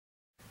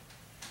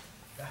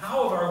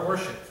our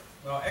worship?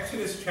 Well,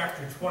 Exodus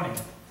chapter 20.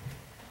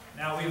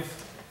 Now,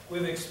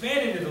 we've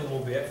expanded it a little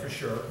bit, for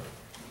sure.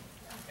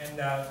 And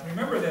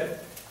remember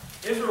that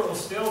Israel is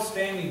still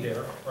standing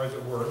there, or as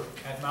it were,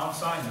 at Mount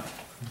Sinai.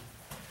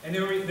 And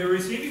they're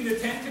receiving the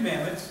Ten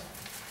Commandments.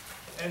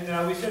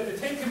 And we said the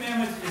Ten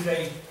Commandments is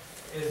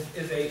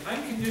a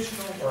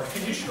unconditional or a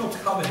conditional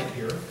covenant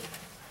here,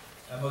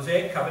 a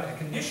Mosaic covenant, a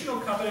conditional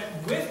covenant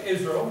with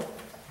Israel.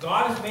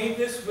 God has made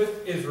this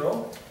with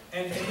Israel.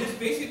 And this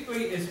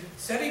basically is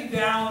setting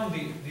down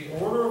the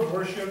order of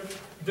worship,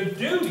 the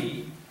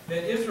duty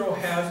that Israel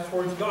has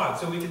towards God.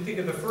 So we can think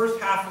of the first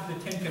half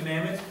of the Ten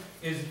Commandments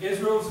is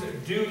Israel's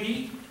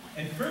duty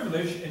and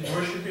privilege in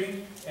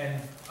worshiping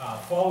and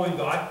following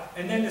God.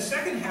 And then the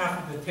second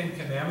half of the Ten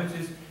Commandments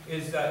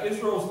is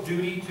Israel's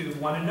duty to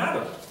one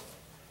another.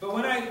 But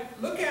when I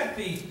look at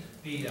the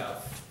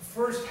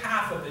first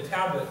half of the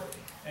tablet,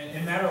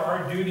 and matter of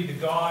our duty to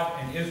God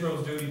and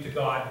Israel's duty to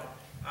God,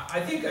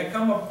 I think I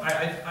come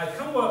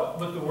up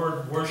with the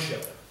word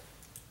worship.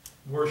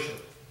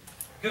 Worship.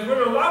 Because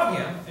we're to love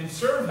Him and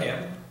serve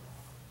Him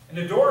and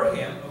adore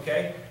Him,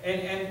 okay?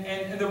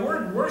 And the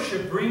word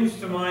worship brings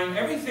to mind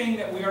everything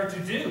that we are to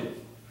do.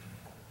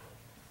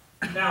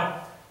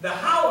 Now, the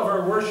how of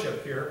our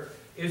worship here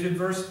is in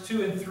verse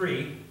 2 and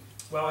 3.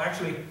 Well,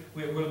 actually,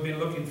 we'll be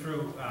looking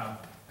through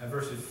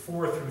verses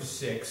 4 through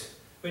 6.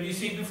 But you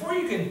see, before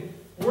you can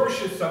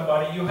worship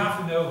somebody, you have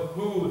to know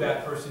who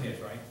that person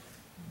is, right?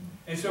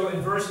 And so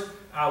in verse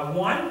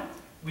 1,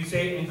 we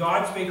say, "And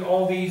God spake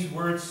all these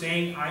words,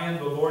 saying, I am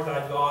the Lord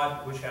thy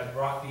God, which hath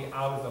brought thee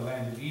out of the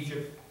land of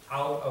Egypt,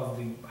 out of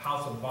the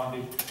house of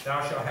bondage.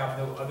 Thou shalt have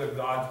no other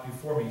gods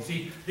before me."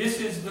 See, this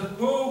is the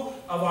who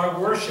of our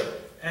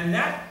worship. And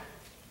that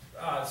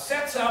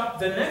sets up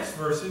the next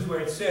verses where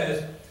it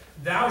says,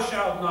 "Thou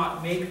shalt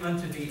not make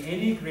unto thee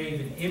any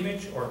graven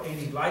image or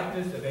any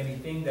likeness of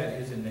anything that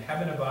is in the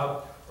heaven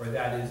above, or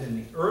that is in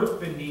the earth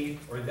beneath,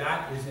 or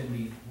that is in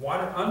the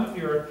water under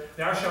the earth.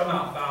 Thou shalt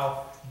not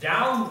bow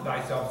down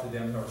thyself to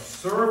them, nor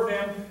serve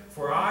them.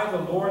 For I, the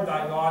Lord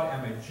thy God,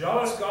 am a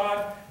jealous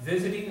God,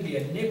 visiting the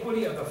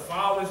iniquity of the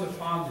fathers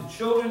upon the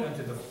children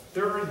unto the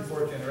third and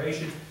fourth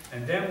generation,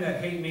 and them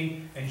that hate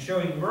me, and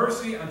showing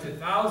mercy unto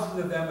thousands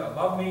of them that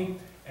love me,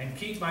 and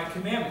keep my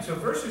commandments." So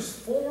verses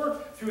 4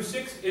 through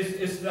 6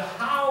 is the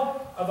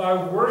how of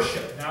our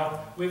worship.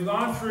 Now, we've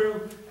gone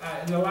through,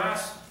 in the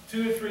last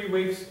 2 to 3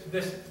 weeks,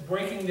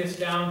 breaking this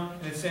down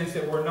in the sense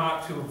that we're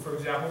not to, for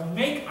example,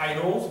 make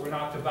idols. We're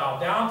not to bow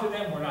down to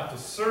them. We're not to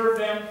serve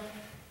them.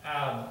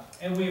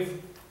 And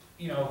we've,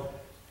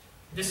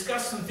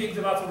 discussed some things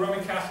about the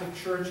Roman Catholic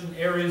Church and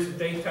areas that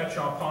they touch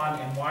upon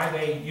and why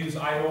they use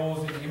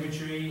idols and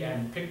imagery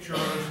and pictures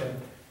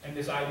and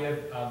this idea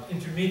of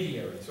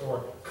intermediaries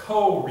or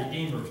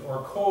co-redeemers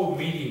or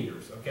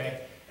co-mediators,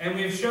 okay? And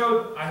we've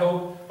showed, I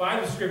hope, by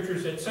the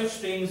Scriptures that such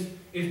things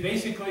is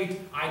basically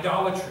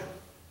idolatry.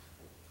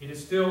 It is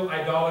still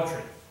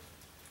idolatry.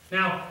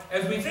 Now,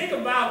 as we think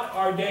about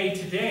our day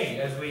today,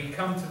 as we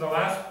come to the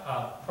last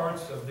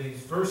parts of these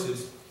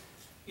verses,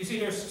 you see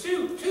there's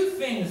two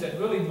things that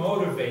really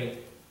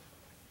motivate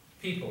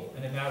people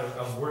in a matter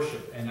of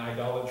worship and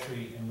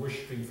idolatry and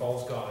worshiping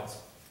false gods.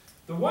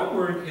 The one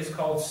word is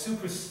called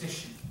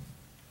superstition.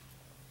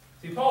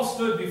 See, the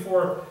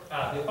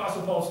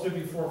Apostle Paul stood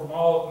before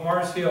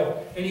Mars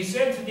Hill, and he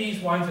said to these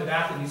ones at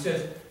Athens,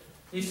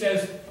 he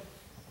says,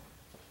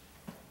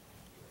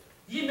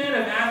 "Ye men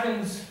of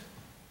Athens,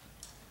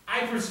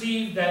 I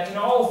perceive that in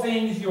all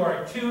things you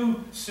are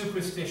too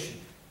superstitious."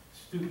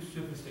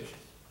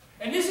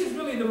 And this is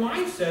really the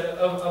mindset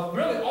of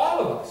really all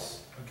of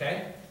us,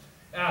 okay?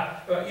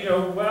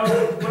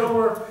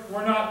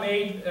 We're not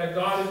made,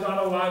 God is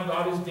not alive,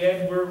 God is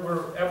dead,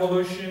 we're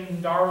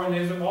evolution,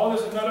 Darwinism, all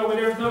this,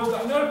 there's no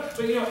God,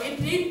 but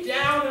deep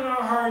down in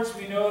our hearts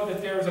we know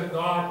that there's a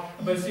God,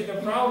 but see, the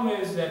problem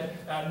is that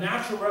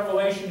natural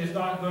revelation is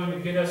not going to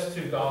get us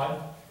to God.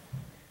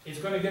 It's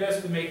going to get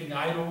us to making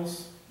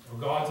idols, or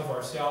gods of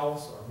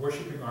ourselves, or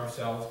worshiping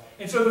ourselves.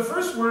 And so the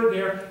first word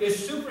there is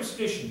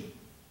superstition.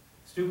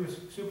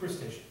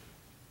 Superstition.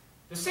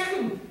 The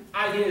second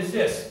idea is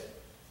this,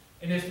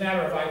 in this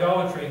matter of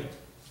idolatry,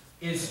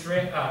 is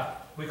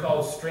we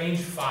call it strange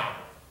fire.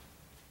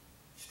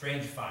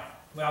 Strange fire.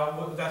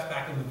 Well, that's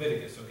back in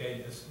Leviticus,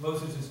 okay?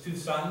 Moses' 2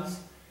 sons,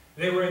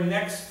 they were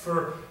next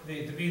to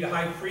be the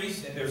high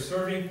priest, and they're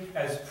serving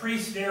as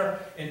priests there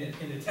in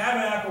the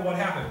tabernacle. What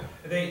happened?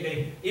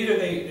 They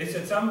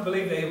said some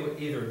believe they were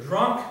either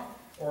drunk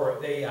or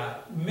they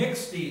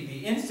mixed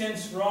the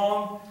incense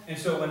wrong. And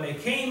so when they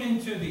came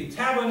into the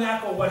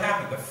tabernacle, what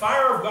happened? The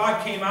fire of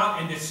God came out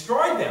and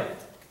destroyed them.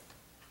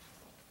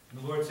 And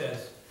the Lord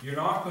says, "You're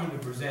not going to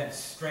present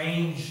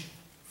strange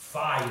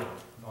fire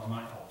on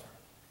my altar."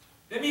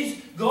 That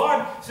means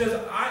God says,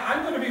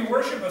 I'm going to be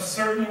worshipped a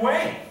certain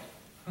way.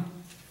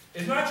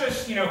 It's not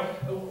just,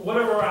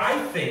 whatever I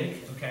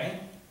think, okay?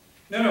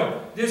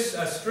 No, this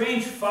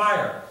strange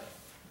fire.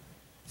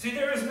 See,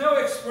 there is no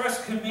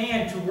express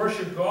command to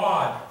worship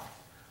God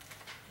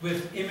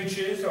with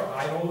images or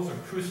idols or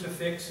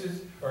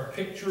crucifixes or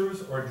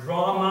pictures or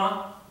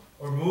drama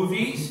or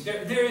movies.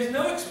 There is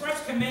no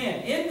express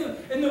command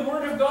in the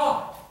Word of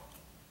God.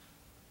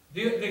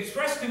 The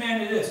express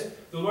command is this.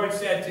 The Lord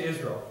said to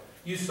Israel,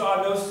 you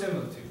saw no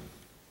similitude.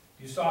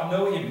 You saw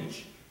no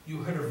image.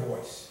 You heard a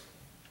voice.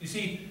 You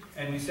see,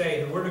 and we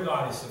say the Word of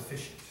God is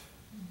sufficient.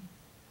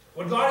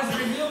 What God has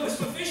revealed is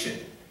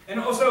sufficient. And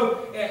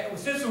also,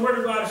 since the Word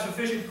of God is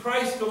sufficient,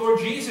 Christ, the Lord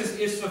Jesus,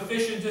 is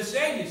sufficient to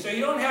save you. So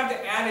you don't have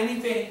to add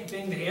anything to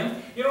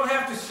Him. You don't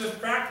have to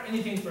subtract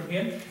anything from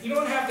Him. You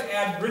don't have to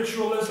add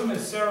ritualism and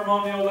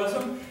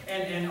ceremonialism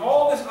and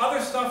all this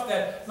other stuff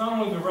that not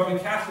only the Roman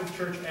Catholic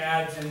Church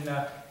adds and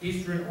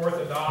Eastern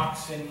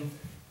Orthodox, and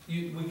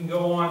we can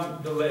go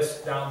on the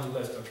list, down the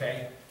list,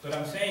 okay? But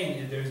I'm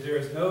saying there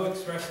is no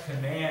express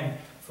command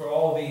for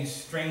all these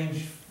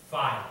strange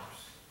fires.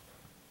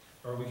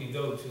 Or we could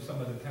go to some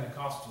of the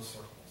Pentecostal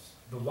circles,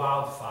 the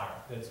wildfire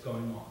that's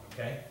going on,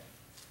 okay?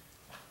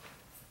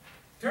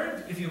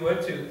 Turn, if you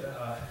would,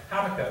 to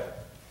Habakkuk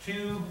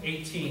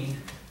 2:18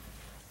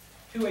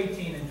 through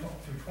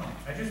 20.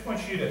 I just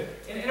want you to,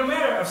 in a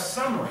matter of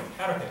summary,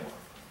 Habakkuk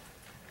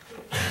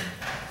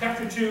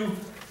chapter 2,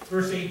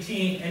 verse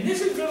 18, and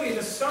this is really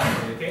the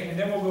summary, okay? And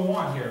then we'll go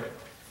on here.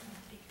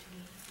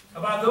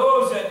 About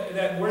those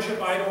that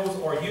worship idols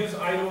or use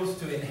idols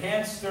to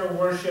enhance their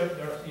worship.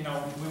 You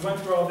know, we went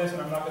through all this,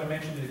 and I'm not going to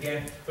mention it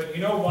again. But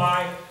you know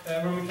why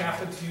Roman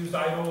Catholics use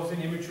idols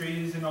and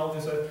imageries and all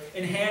this?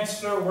 Enhance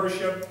their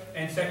worship.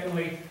 And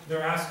secondly,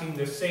 they're asking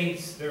the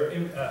saints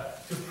to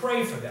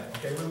pray for them.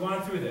 Okay, we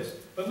went through this.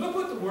 But look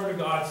what the Word of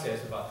God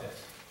says about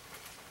this.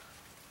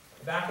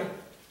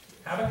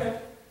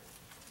 Habakkuk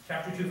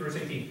chapter 2, verse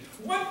 18.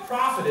 What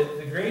profited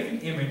the graven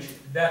image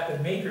that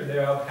the maker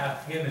thereof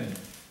hath given it?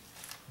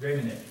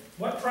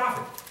 What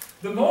profit?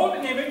 The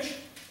molten image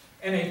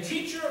and a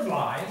teacher of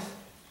lies,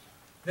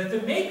 that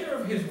the maker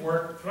of his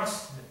work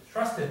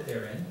trusted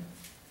therein,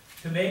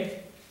 to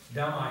make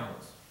dumb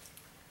idols.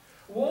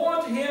 Woe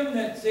unto him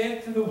that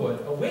saith to the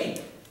wood,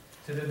 awake,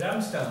 to the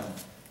dumb stone,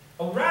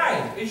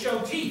 arise, it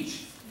shall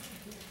teach.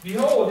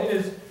 Behold, it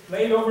is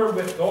laid over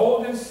with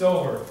gold and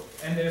silver,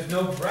 and there is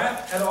no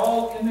breath at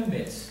all in the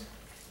midst.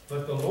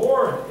 But the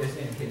Lord is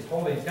in his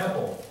holy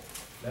temple.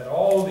 Let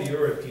all the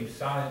earth keep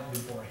silent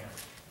before him.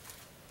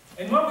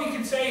 And what we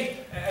can say,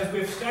 as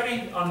we've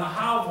studied on the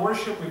how of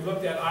worship, we've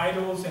looked at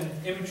idols and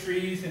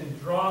imageries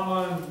and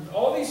drama and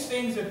all these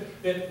things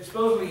that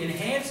supposedly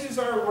enhances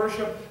our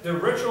worship, the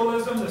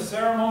ritualism, the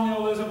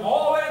ceremonialism,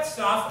 all that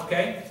stuff,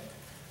 okay?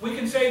 We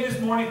can say this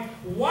morning,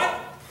 what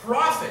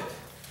profit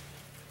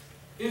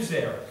is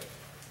there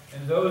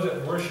in those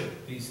that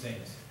worship these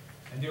things?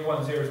 And dear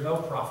ones, there is no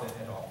profit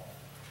at all.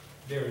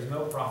 There is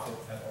no profit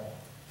at all.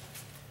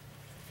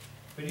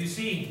 But you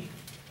see,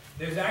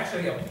 there's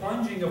actually a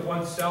plunging of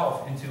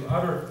oneself into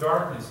utter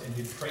darkness and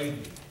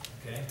depravity.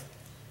 Okay?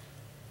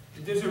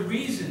 There's a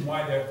reason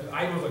why the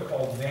idols are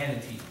called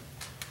vanity.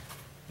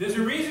 There's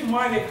a reason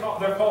why they're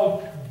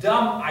called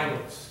dumb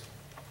idols.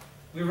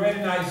 We read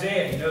in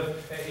Isaiah, you know,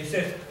 it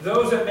says,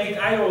 those that make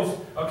idols,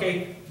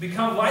 okay,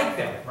 become like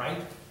them, right?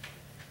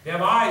 They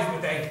have eyes,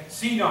 but they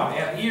see not. They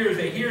have ears,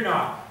 they hear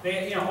not.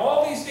 They, you know,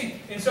 all these things.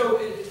 And so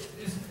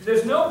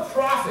there's no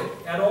profit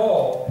at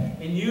all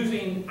in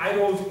using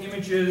idols,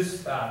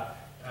 images,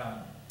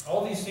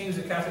 all these things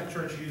the Catholic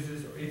Church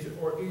uses,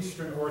 or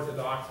Eastern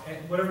Orthodox,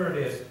 and whatever it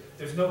is,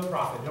 there's no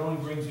profit. It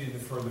only brings you to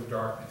further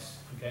darkness,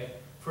 okay?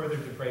 Further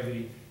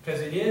depravity.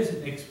 Because it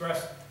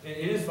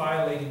is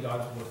violating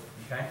God's word,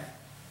 okay?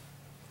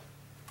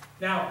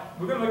 Now,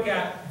 we're going to look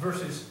at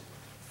verses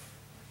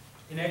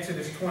in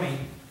Exodus 20,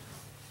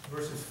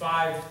 verses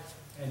 5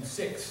 and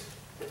 6.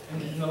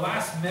 And in the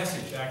last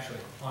message, actually,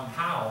 on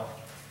how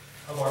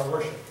of our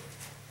worship.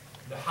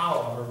 The how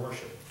of our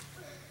worship.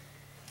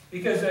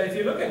 Because if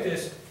you look at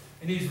this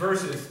in these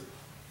verses,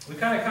 we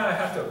kind of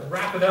have to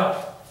wrap it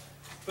up.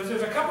 But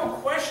there's a couple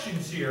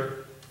questions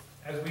here,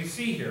 as we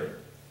see here.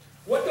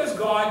 What does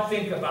God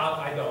think about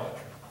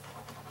idolatry?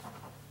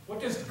 What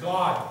does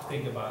God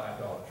think about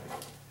idolatry?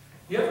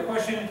 The other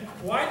question,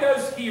 why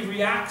does he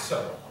react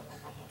so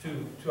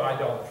to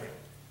idolatry?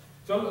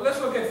 So let's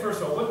look at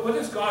first of all, what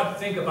does God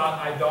think about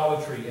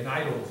idolatry and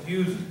idols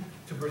used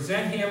to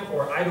present him,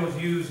 or idols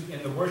used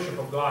in the worship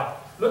of God?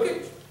 Look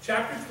at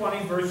chapter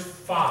 20, verse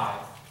 5.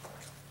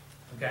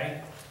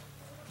 Okay?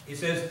 It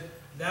says,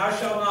 thou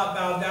shalt not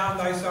bow down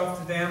thyself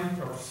to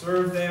them, or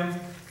serve them,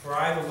 for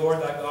I, the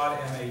Lord thy God,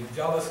 am a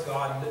jealous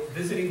God,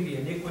 visiting the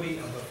iniquity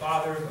of the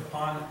fathers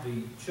upon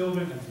the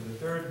children, and to the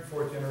third and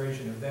fourth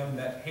generation of them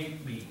that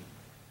hate me.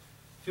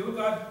 See what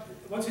God,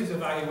 what's his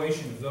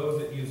evaluation of those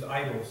that use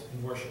idols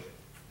in worship?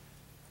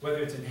 Whether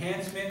it's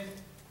enhancement,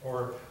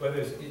 or whether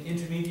it's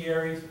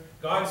intermediaries,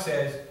 God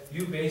says,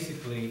 you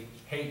basically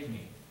hate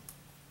me.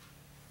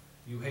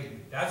 You hate me.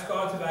 That's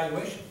God's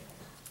evaluation.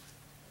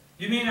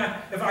 You mean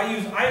if I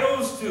use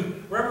idols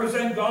to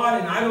represent God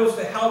and idols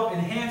to help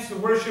enhance the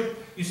worship,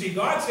 you see,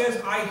 God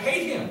says, I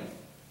hate him.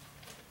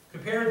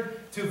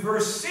 Compared to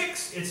verse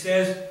 6, it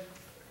says,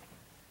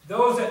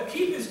 those that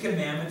keep his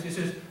commandments, it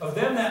says, of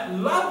them that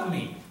love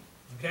me.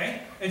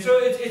 Okay? And so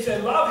it's a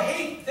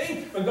love-hate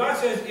thing. But God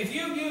says, if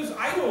you use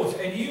idols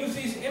and you use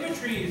these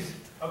imageries,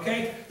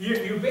 okay,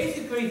 you're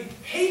basically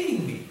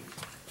hating me.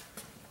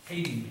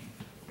 Hating me.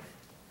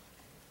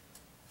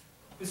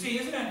 But see,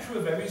 isn't that true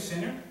of every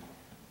sinner?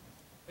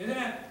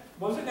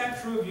 Wasn't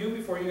that true of you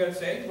before you got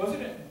saved?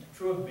 Wasn't it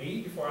true of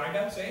me before I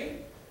got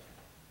saved?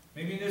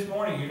 Maybe this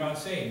morning you're not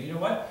saved. You know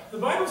what? The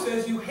Bible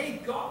says you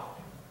hate God.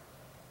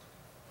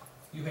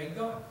 You hate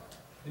God.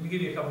 Let me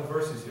give you a couple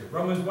verses here.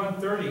 Romans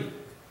 1:30.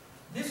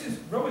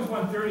 Romans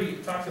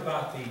 1:30 talks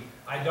about the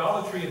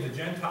idolatry of the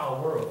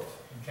Gentile world.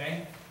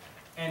 Okay?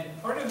 And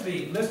part of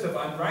the list of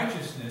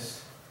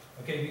unrighteousness,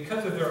 okay,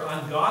 because of their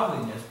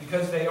ungodliness,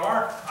 because they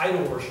are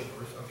idol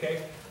worshippers,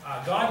 okay,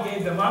 God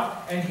gave them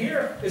up. And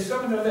here is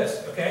some of the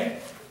list, okay?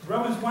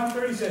 Romans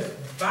 1:30 says,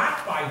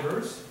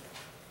 backbiters,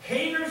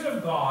 haters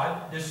of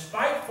God,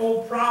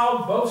 despiteful,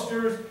 proud,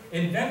 boasters,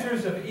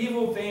 inventors of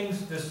evil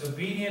things,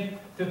 disobedient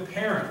to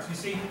parents. You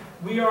see,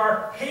 we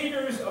are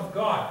haters of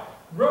God.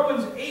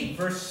 Romans 8,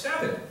 verse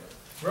 7.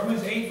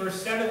 Romans 8,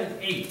 verse 7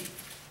 and 8.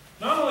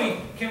 Not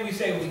only can we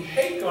say we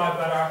hate God,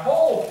 but our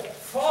whole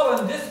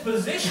fallen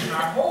disposition,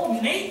 our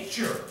whole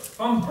nature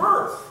from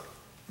birth,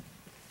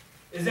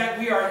 is that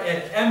we are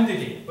at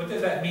enmity. What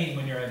does that mean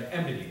when you're at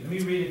enmity? Let me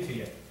read it to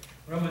you.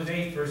 Romans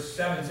 8, verse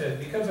 7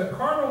 says, because a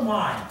carnal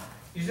mind,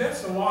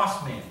 that's the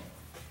lost man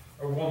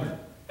or woman.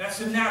 That's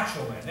the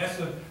natural man.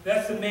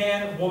 That's the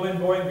man, woman,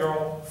 boy, and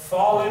girl,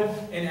 fallen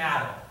in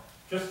Adam.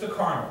 Just the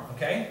carnal,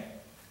 okay?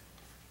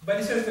 But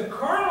he says the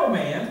carnal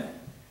man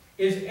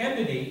is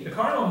enmity, the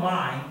carnal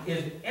mind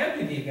is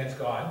enmity against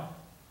God,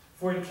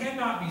 for it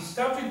cannot be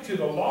subject to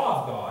the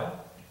law of God,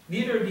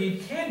 neither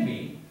indeed can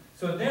be.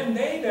 So then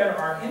they that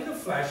are in the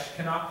flesh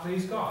cannot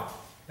please God.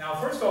 Now,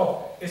 first of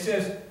all, it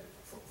says,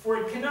 for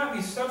it cannot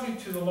be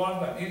subject to the law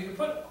of God. You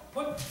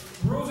put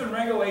rules and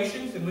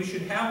regulations, and we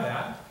should have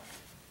that.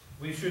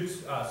 We should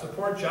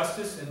support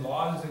justice and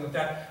laws and things like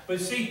that. But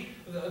see,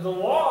 the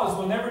laws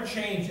will never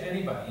change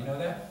anybody. You know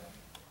that?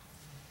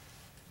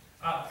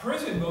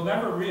 Prison will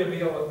never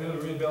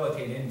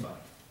rehabilitate anybody.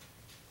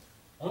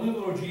 Only the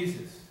Lord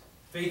Jesus.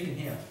 Faith in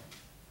Him.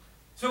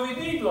 So we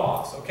need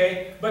laws,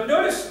 okay? But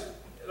notice,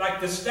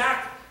 like the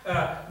stack,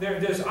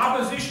 there's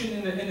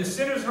opposition in the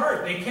sinner's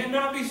heart. They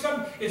cannot be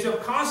it's a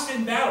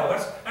constant battle.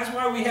 That's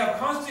why we have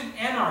constant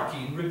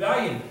anarchy,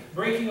 rebellion,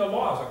 breaking of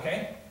laws,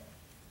 okay?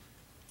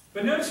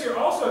 But notice here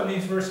also in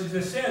these verses,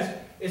 it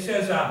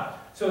says,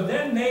 so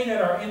then they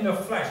that are in the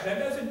flesh. That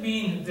doesn't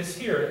mean this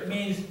here. It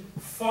means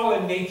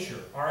fallen nature,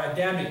 our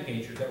Adamic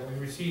nature that we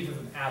received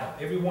from Adam.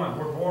 Everyone,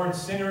 we're born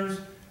sinners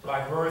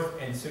by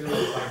birth and sinners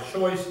by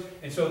choice.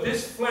 And so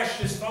this flesh,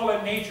 this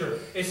fallen nature,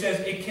 it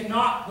says it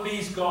cannot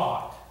please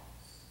God.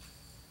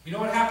 You know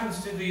what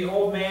happens to the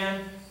old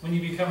man when you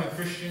become a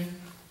Christian?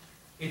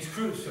 It's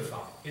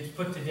crucified. It's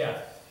put to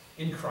death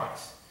in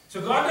Christ.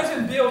 So God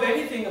doesn't build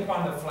anything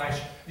upon the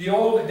flesh, the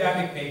old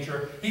Adamic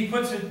nature. He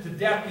puts it to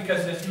death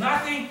because there's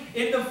nothing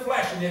in the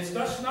flesh. And it's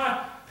just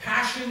not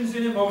passions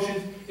and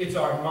emotions. It's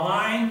our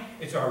mind.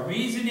 It's our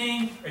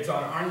reasoning. It's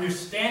our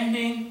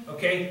understanding.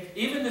 Okay?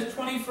 Even the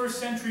 21st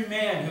century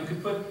man who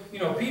could put,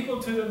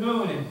 people to the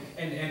moon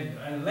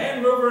and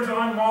land rovers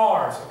on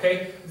Mars.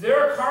 Okay?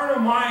 Their carnal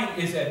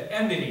mind is at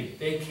enmity.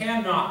 They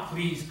cannot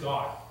please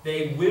God.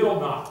 They will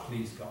not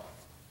please God.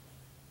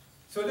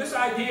 So this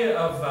idea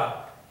of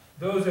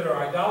those that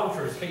are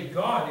idolaters hate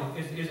God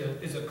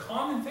is a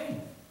common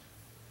thing.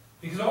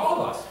 Because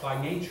all of us,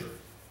 by nature,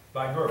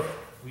 by birth,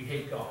 we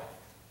hate God.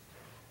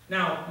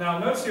 Now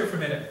notice here for a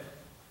minute.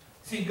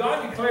 See,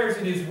 God declares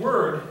in His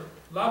Word,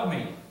 love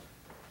me,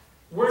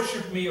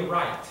 worship me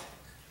aright.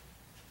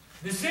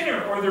 The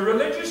sinner or the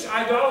religious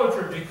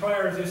idolater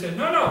declares, they say,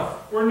 no,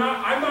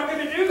 I'm not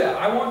going to do that.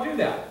 I won't do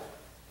that.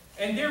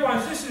 And dear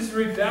ones, this is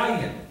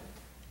rebellion.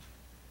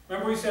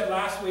 Remember we said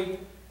last week,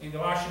 in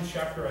Colossians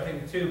chapter, I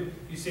think 2,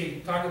 you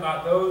see, talk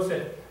about those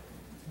that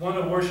want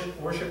to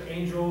worship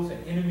angels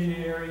and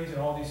intermediaries and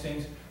all these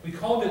things. We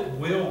called it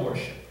will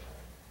worship.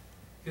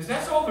 Because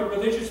that's all the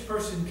religious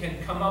person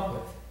can come up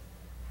with.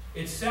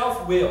 It's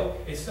self-will.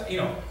 It's,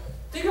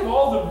 think of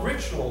all the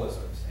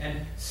ritualisms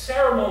and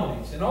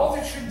ceremonies and all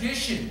the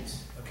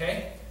traditions,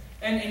 okay?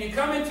 And you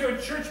come into a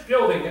church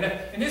building,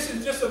 and this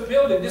is just a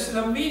building. This is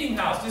a meeting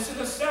house. This is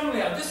an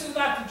assembly house. This is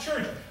not the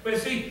church. But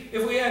see,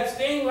 if we had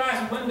stained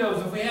glass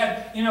windows, if we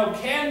had,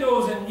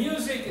 candles and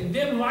music and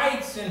dim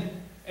lights,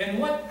 and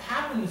what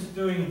happens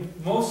during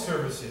most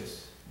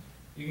services?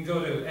 You can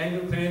go to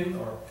Anglican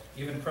or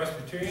even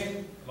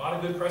Presbyterian. A lot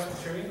of good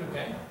Presbyterians,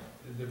 okay?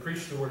 They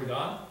preach the Word of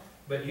God.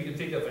 But you can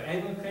think of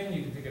Anglican,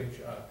 you can think of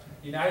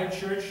United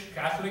Church,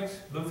 Catholics,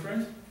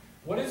 Lutherans.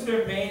 What is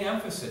their main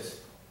emphasis?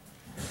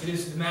 It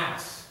is the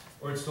Mass,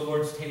 or it's the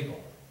Lord's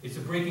table. It's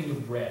the breaking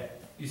of bread.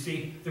 You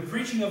see, the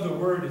preaching of the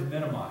Word is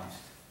minimized.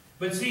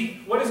 But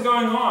see, what is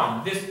going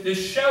on?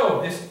 This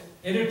show, this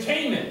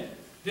entertainment,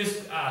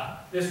 this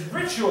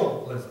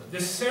ritualism,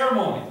 this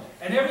ceremony,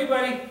 and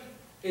everybody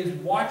is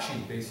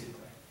watching, basically.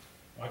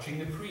 Watching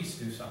the priest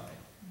do something.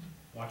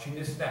 Watching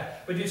this,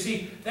 that. But you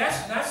see,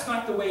 that's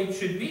not the way it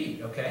should be,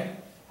 okay?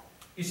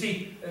 You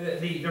see,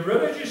 the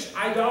religious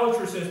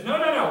idolater says, no,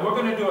 no, no, we're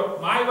going to do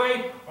it my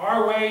way,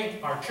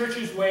 our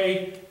church's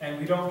way, and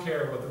we don't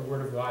care what the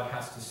Word of God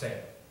has to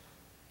say.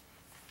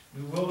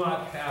 We will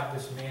not have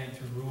this man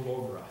to rule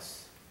over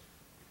us.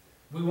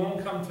 We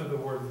won't come to the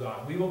Word of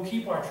God. We will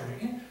keep our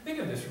church. Think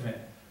of this for a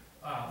minute.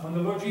 When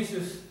the Lord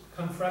Jesus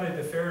confronted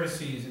the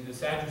Pharisees and the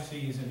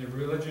Sadducees and the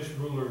religious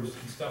rulers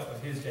and stuff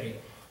of his day,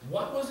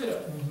 what was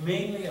it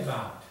mainly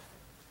about?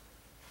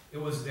 It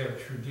was their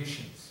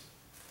traditions.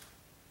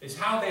 It's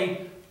how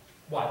they,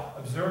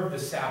 observed the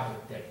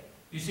Sabbath day.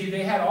 You see,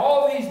 they had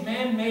all these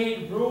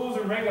man-made rules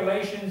and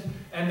regulations,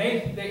 and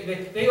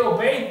they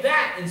obeyed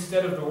that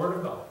instead of the Word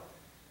of God.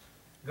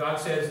 God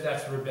says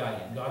that's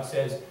rebellion. God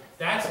says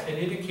that's an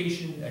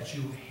indication that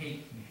you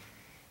hate me.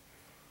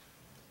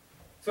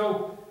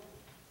 So,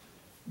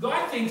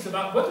 God thinks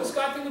about, what does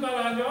God think about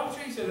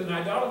idolatry? He says an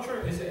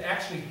idolater is it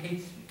actually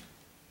hates you.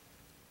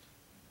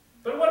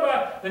 But what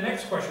about the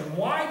next question?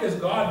 Why does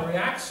God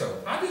react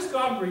so? How does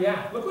God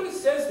react? Look what it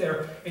says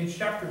there in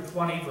chapter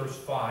 20, verse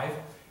 5.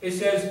 It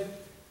says,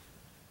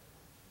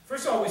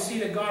 first of all, we see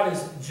that God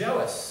is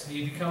jealous.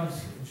 He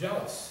becomes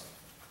jealous.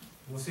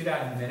 We'll see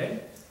that in a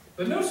minute.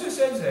 But notice it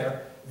says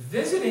there,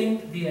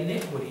 visiting the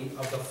iniquity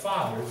of the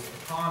fathers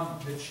upon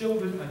the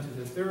children unto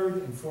the third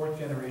and fourth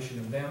generation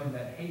of them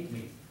that hate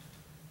me.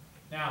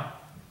 Now,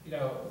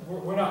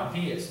 we're not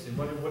deists. And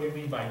what do you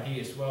mean by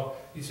deists? Well,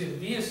 you see, the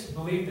deists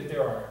believe that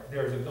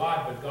there is a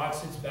God, but God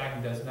sits back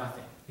and does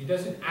nothing. He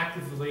doesn't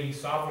actively,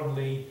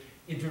 sovereignly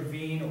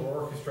intervene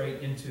or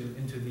orchestrate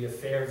into the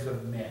affairs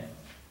of men.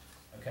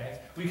 Okay?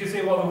 We can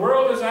say, well, the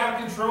world is out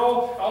of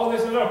control, all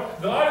this and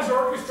that. God is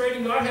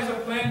orchestrating, God has a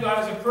plan, God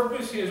has a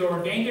purpose. He has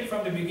ordained it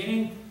from the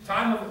beginning,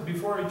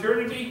 before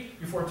eternity,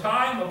 before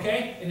time,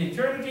 okay, in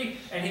eternity,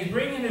 and He's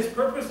bringing His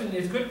purpose and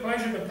His good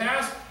pleasure to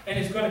pass, and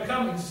it's going to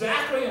come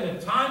exactly in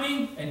the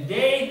timing and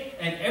day,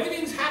 and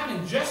everything's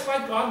happening just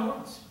like God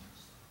wants.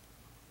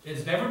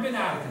 It's never been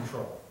out of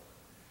control.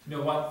 You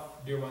know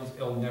what, dear ones?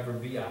 It'll never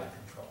be out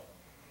of control.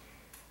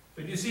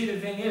 But you see, the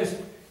thing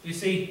is, you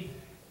see,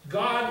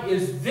 God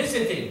is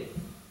visiting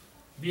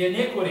the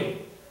iniquity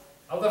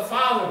of the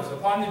fathers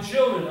upon the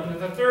children under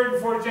the third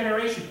and fourth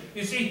generation.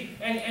 You see,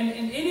 and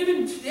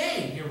even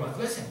today, dear ones,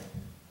 listen.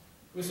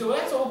 We say, well,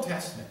 that's Old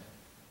Testament.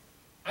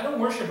 I don't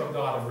worship a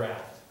God of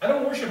wrath. I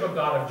don't worship a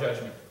God of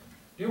judgment.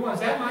 Dear ones,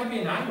 that might be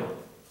an idol.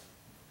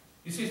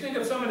 You see, think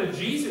of some of the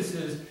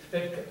Jesuses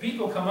that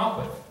people come up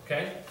with,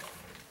 okay?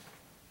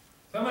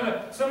 Some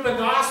of the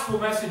gospel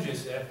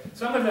messages,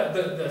 some of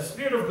the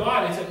Spirit of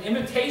God, it's an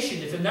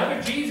imitation. It's another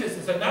Jesus.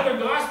 It's another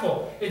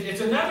gospel. It's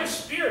another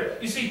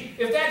spirit. You see,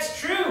 if that's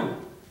true,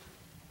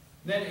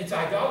 then it's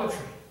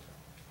idolatry.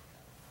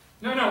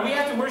 No, we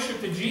have to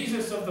worship the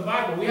Jesus of the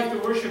Bible. We have to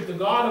worship the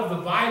God of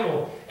the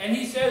Bible. And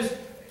He says,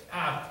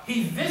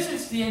 He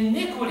visits the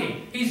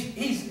iniquity.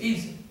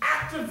 He's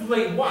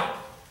actively what?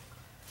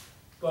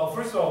 Well,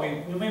 first of all,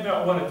 we may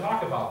not want to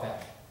talk about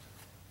that.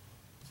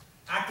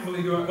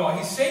 Actively doing, well,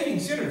 He's saving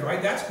sinners,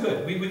 right? That's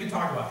good. We can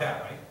talk about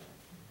that, right?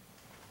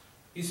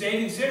 He's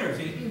saving sinners.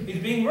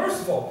 He's being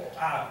merciful.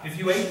 If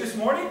you ate this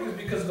morning, it's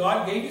because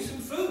God gave you some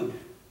food.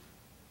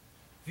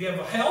 If you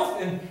have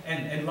health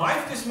and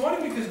life this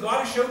morning, because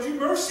God has showed you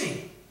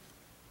mercy.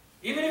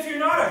 Even if you're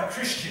not a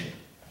Christian.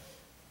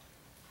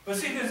 But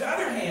see, this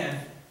other hand,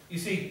 you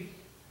see,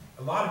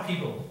 a lot of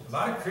people, a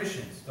lot of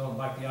Christians don't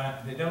like the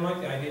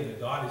idea that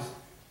God is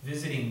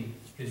visiting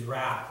His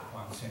wrath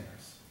upon sinners.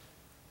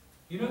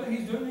 You know that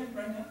He's doing it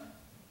right now?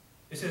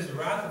 It says the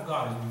wrath of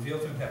God is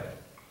revealed from heaven.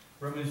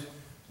 Romans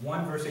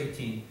 1 verse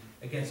 18.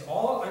 Against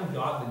all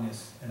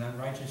ungodliness and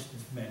unrighteousness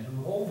of men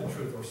who hold the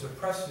truth or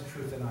suppress the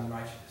truth in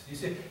unrighteousness. You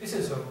see, it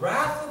says the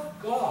wrath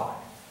of God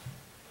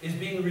is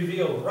being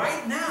revealed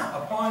right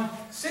now upon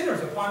sinners,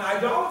 upon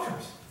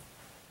idolaters.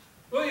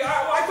 Well,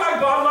 I thought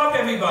God loved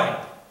everybody.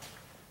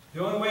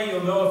 The only way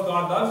you'll know if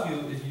God loves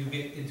you is you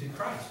get into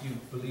Christ. You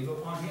believe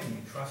upon Him.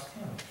 You trust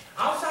Him.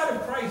 Outside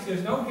of Christ,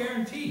 there's no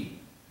guarantee.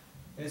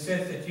 In the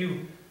sense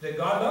that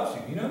God loves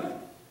you. You know that?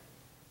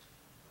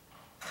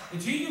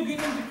 Until you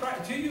get into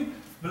Christ, until you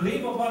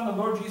believe upon the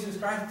Lord Jesus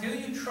Christ, until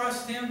you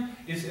trust Him,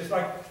 it's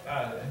like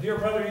a dear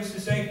brother used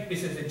to say, he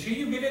says, until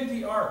you get into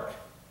the ark.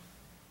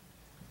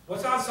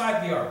 What's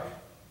outside the ark?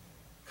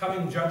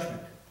 Coming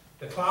judgment.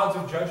 The clouds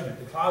of judgment.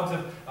 The clouds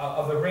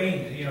of the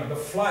rain, the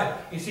flood.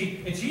 You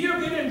see, until you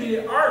get into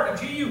the ark,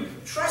 until you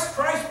trust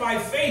Christ by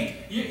faith,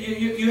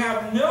 you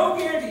have no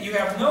guarantee, you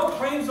have no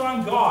claims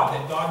on God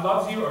that God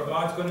loves you or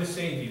God's going to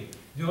save you.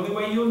 The only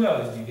way you'll know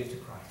is you get to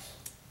Christ.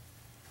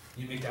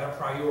 You make that a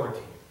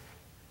priority.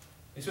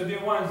 And so,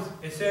 dear ones,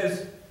 it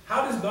says,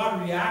 how does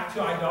God react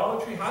to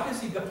idolatry? How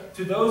does He go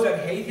to those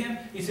that hate Him?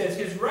 He says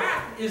His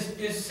wrath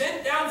is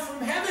sent down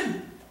from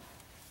heaven.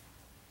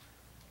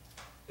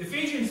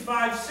 Ephesians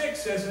 5:6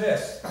 says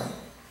this.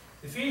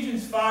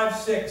 Ephesians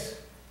 5:6.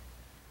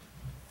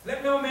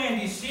 Let no man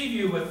deceive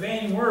you with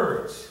vain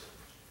words,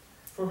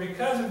 for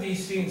because of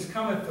these things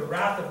cometh the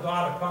wrath of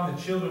God upon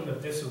the children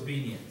of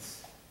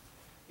disobedience.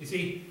 You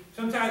see,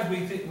 sometimes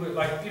we think,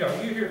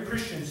 you hear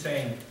Christians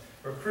saying,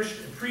 or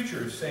Christian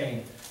preachers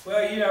saying,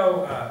 well, you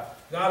know,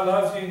 God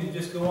loves you and you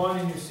just go on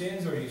in your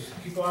sins, or you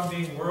keep on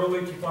being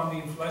worldly, keep on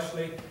being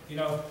fleshly. You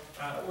know,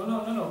 well,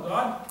 no.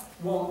 God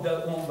won't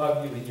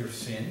love you in your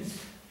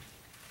sins.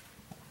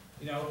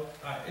 You know,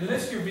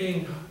 unless you're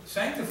being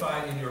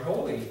sanctified and you're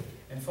holy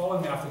and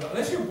following after God.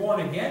 Unless you're born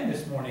again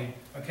this morning,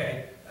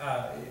 okay,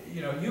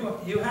 you know,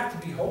 you have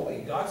to be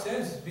holy. God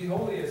says, be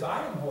holy as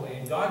I am holy.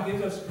 And God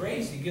gives us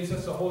grace. He gives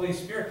us the Holy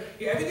Spirit.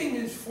 Everything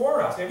is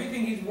for us.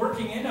 Everything He's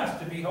working in us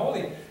to be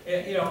holy.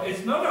 You know,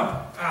 it's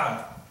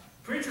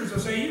preachers will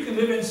say you can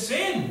live in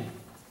sin.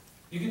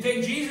 You can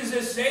take Jesus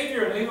as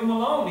Savior and leave Him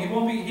alone.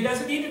 He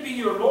doesn't need to be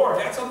your Lord.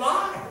 That's a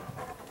lie.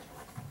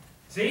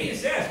 See, it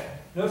says,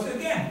 notice it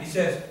again. He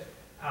says,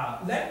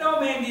 let no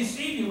man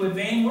deceive you with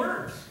vain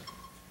words.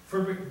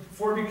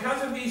 For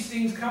because of these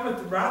things cometh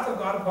the wrath of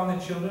God upon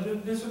the children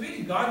of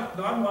disobedience.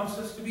 God wants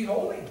us to be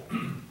holy.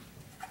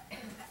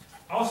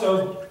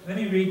 Also, let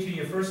me read to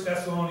you 1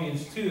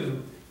 Thessalonians 2,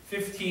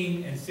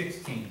 15 and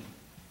 16.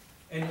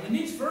 And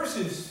these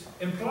verses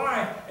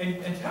imply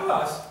and tell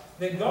us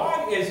that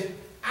God is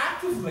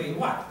actively,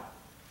 what?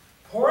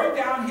 Pouring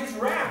down His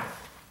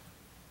wrath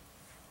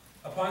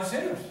upon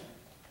sinners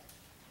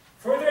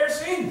for their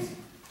sins.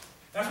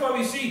 That's why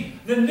we see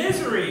the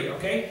misery,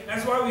 okay?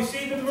 That's why we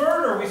see the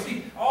murder. We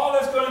see all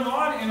that's going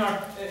on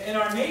in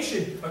our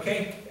nation,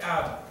 okay?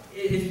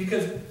 It's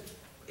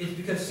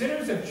because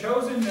sinners have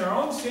chosen their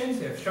own sins.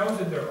 They've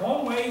chosen their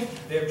own ways.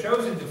 They've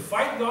chosen to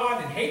fight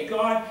God and hate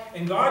God.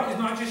 And God is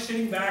not just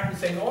sitting back and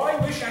saying, oh, I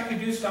wish I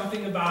could do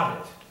something about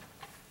it.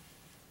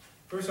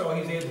 First of all,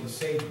 He's able to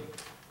save you.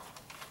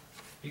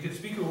 He could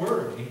speak a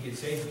word and He could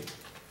save you.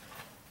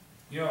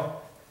 You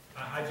know,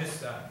 I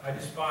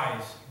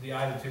despise the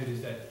attitude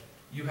is that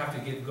you have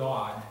to give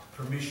God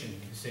permission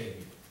to save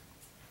you.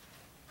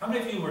 How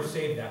many of you were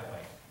saved that way?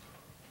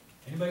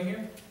 Anybody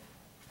here?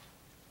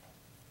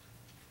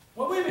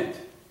 Well, wait a minute.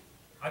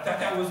 I thought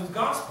that was the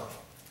gospel.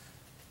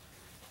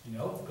 You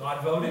know,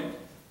 God voted,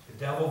 the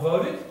devil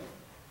voted,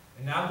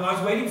 and now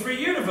God's waiting for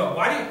you to vote.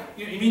 Why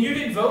do you mean you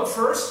didn't vote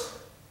first?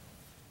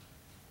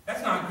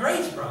 That's not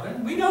grace, brother.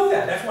 We know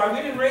that. That's why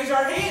we didn't raise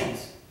our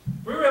hands.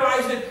 We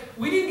realized that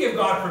we didn't give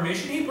God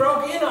permission. He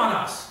broke in on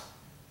us.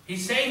 He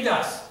saved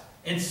us.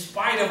 In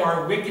spite of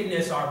our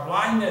wickedness, our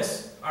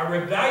blindness, our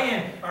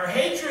rebellion, our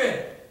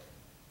hatred,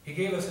 He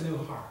gave us a new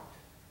heart,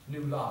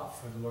 new love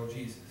for the Lord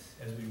Jesus,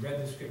 as we read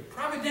the Scripture.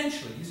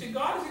 Providentially. You see,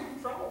 God is in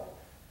control.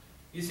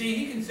 You see,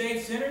 He can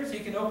save sinners, He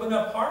can open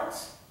up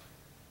hearts,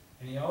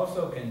 and He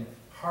also can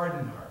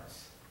harden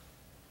hearts.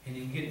 And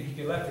He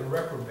can let the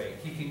reprobate.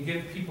 He can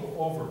give people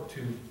over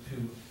to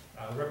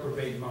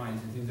reprobate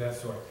minds and things of that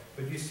sort.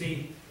 But you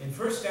see, in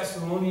 1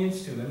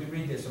 Thessalonians 2, let me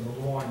read this and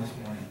we'll go on this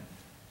morning.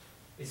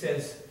 It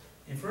says,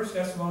 in 1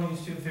 Thessalonians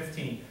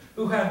 2:15,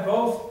 who have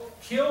both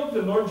killed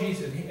the Lord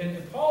Jesus.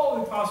 And Paul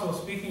the Apostle is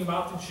speaking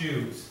about the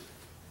Jews.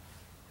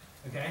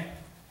 Okay?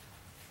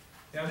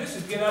 Now this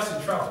would get us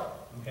in trouble.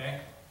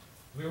 Okay?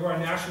 We were on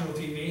national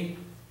TV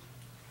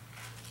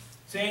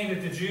saying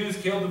that the Jews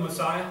killed the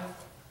Messiah.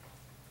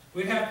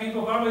 We'd have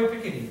people probably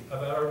picketing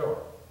about our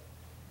door.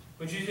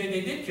 But you say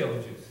they did kill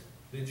the Jews.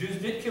 The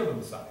Jews did kill the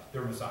Messiah,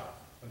 their Messiah.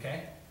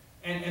 Okay?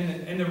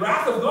 And the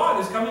wrath of God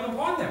is coming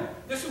upon them.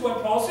 This is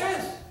what Paul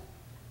says.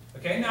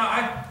 Okay, now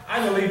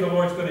I believe the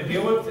Lord's going to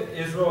deal with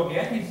Israel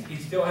again. He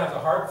still has a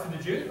heart for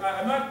the Jews.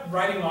 I'm not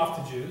writing off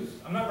the Jews.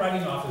 I'm not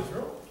writing off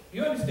Israel.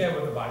 You understand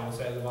what the Bible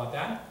says about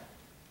that.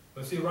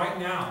 But see, right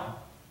now,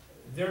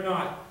 they're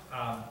not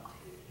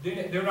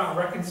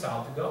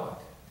reconciled to God.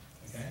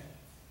 Okay?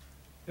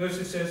 Notice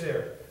it says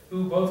there,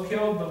 who both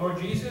killed the Lord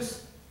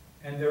Jesus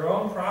and their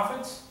own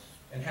prophets,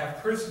 and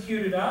have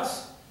persecuted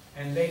us,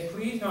 and they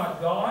please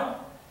not God,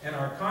 and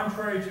are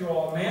contrary to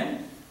all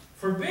men,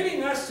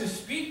 forbidding us to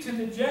speak to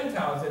the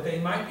Gentiles that they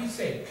might be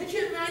saved. Could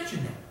you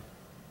imagine that?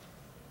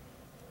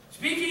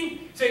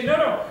 Speaking, say,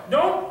 no,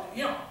 don't,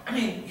 you know, I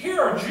mean, here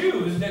are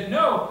Jews that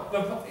know,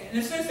 in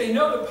a sense, they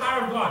know the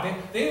power of God.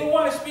 They don't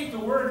want to speak the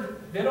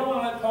word, they don't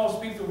want to let Paul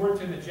speak the word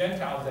to the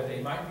Gentiles that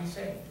they might be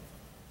saved.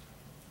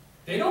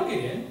 They don't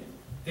get in.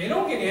 They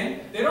don't get in.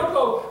 They don't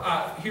go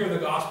hear the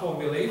gospel and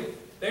believe.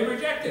 They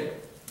reject it.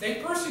 They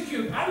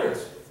persecute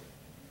others,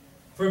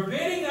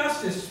 forbidding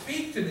us to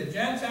speak to the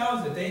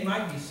Gentiles that they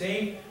might be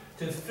saved,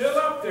 to fill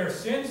up their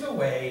sins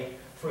away,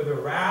 for the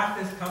wrath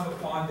has come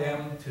upon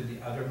them to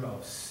the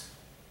uttermost.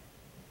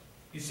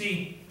 You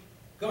see,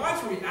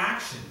 God's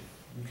reaction,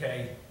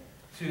 okay,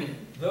 to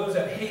those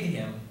that hate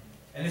Him,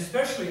 and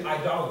especially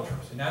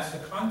idolaters, and that's the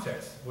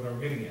context of what I'm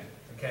getting at,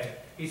 okay?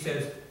 He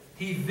says,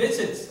 He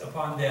visits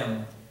upon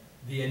them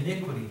the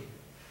iniquity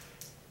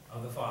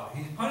of the father.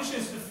 He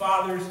punishes the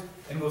fathers,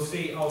 and we'll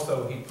see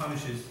also He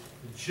punishes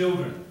the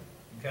children.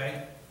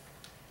 Okay?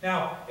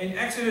 Now, in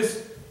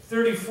Exodus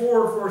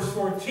 34, verse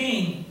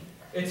 14,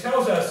 it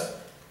tells us,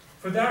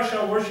 for thou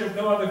shalt worship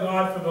no other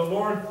God, for the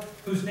Lord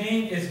whose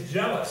name is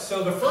jealous.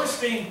 So the first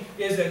thing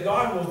is that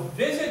God will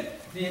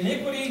visit the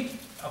iniquity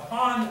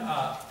upon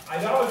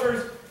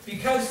idolaters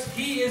because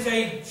He is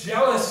a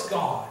jealous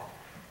God.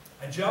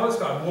 A jealous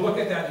God. We'll look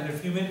at that in a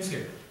few minutes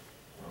here.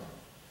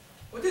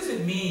 What does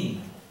it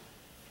mean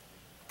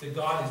that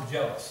God is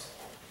jealous?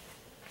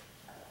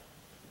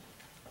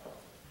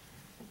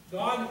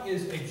 God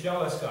is a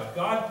jealous God.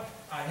 God,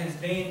 His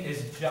name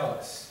is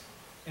jealous.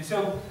 And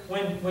so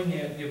when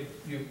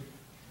you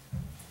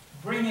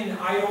bring in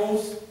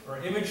idols or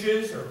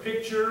images or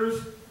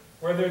pictures,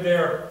 whether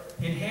they're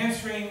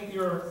enhancing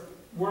your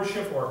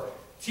worship or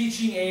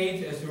teaching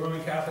aids, as the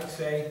Roman Catholics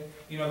say,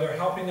 they're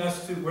helping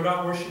us to, we're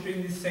not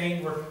worshiping the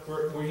saint,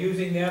 we're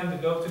using them to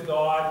go to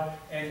God.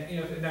 And,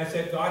 and I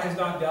said, God has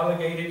not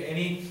delegated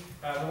any,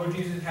 the Lord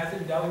Jesus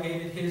hasn't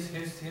delegated his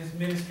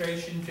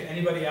ministration to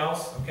anybody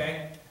else,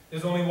 okay?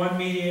 There's only one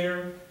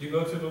mediator. You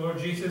go to the Lord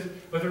Jesus.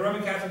 But the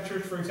Roman Catholic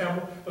Church, for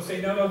example, will say,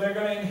 no, they're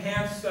going to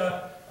enhance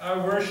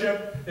our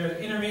worship.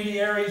 There's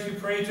intermediaries who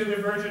pray to the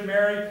Virgin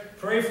Mary.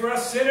 Pray for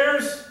us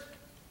sinners.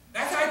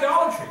 That's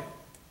idolatry.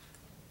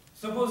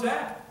 Simple as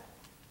that.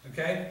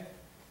 Okay?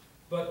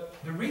 But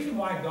the reason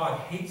why God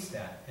hates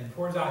that and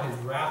pours out His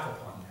wrath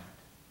upon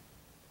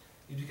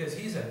that is because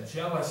He's a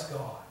jealous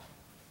God.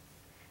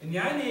 And the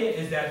idea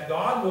is that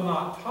God will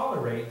not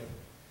tolerate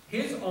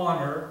His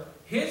honor,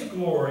 His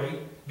glory,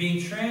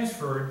 being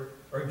transferred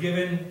or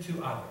given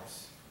to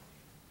others.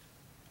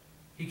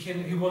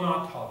 He will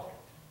not tolerate.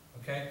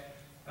 Okay?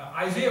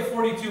 Isaiah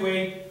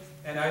 42:8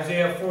 and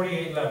Isaiah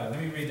 48:11. Let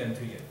me read them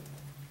to you.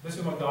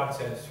 Listen to what God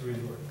says through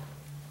His Word.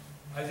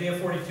 Isaiah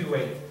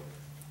 42:8.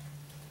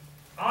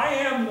 I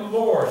am the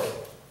Lord,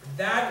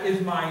 that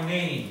is my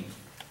name,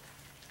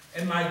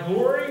 and my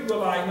glory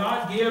will I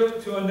not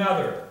give to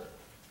another,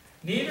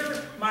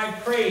 neither my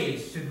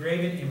praise to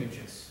graven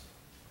images.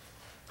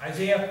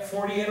 Isaiah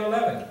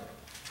 48:11.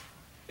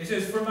 It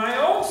says, for my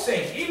own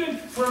sake, even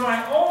for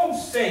my own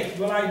sake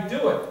will I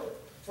do it.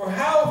 For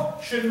how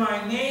should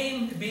my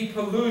name be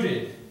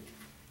polluted?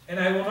 And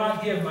I will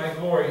not give my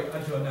glory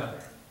unto another.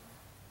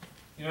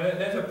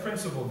 That's a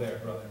principle there,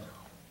 brother.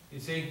 You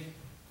see,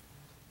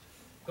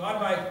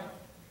 God might,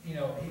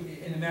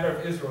 in the matter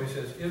of Israel, He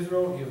says,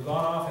 Israel, you've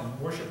gone off and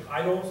worshipped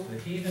idols, the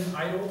heathen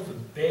idols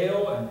of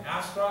Baal and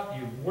Ashtaroth.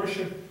 You've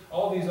worshipped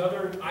all these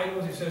other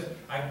idols. He says,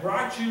 I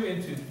brought you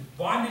into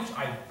bondage.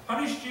 I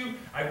punished you.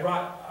 I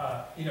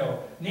brought,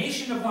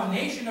 nation upon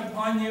nation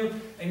upon you.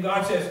 And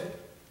God says,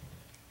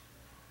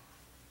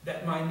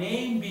 that my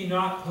name be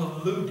not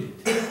polluted.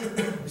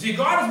 See,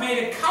 God has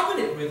made a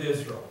covenant with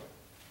Israel.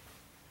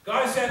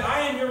 God has said,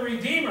 I am your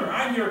Redeemer.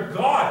 I'm your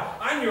God.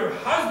 I'm your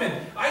husband.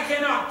 I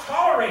cannot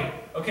tolerate.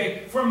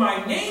 Okay, for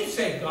my name's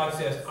sake, God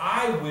says,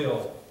 I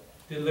will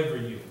deliver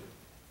you.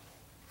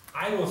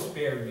 I will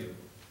spare you.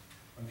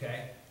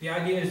 Okay? The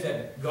idea is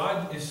that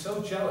God is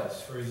so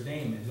jealous for His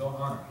name and His own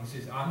honor. He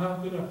says, I'm not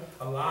going to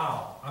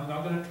allow, I'm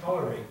not going to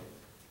tolerate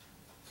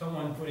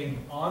someone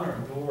putting honor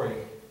and glory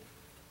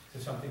to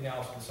something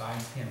else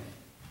besides Him.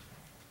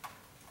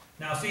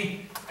 Now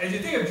see, as you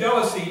think of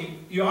jealousy,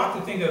 you ought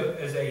to think of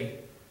as a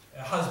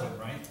husband,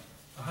 right?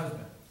 A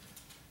husband.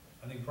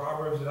 I think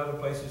Proverbs and other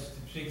places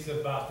speaks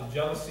about the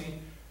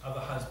jealousy of the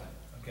husband.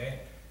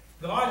 Okay?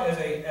 God,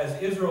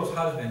 as Israel's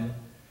husband,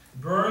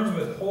 burns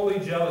with holy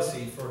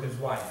jealousy for His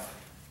wife.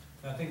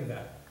 Now think of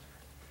that.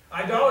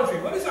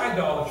 Idolatry. What is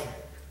idolatry?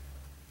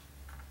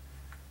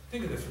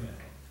 Think of this for a minute.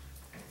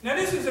 Now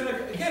this is,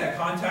 again, a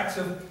context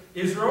of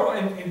Israel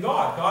and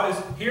God. God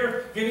is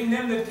here giving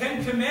them the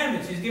 10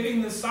 Commandments. He's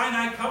giving the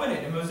Sinai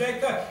covenant and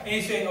Mosaic covenant. And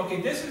He's saying,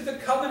 okay, this is the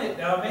covenant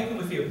that I'm making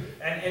with you.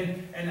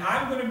 And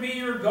I'm going to be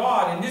your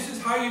God. And this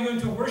is how you're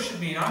going to worship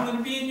me. And I'm going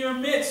to be in your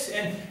midst.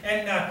 And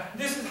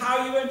this is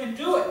how you're going to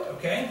do it.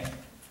 Okay?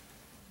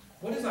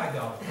 What is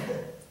idolatry?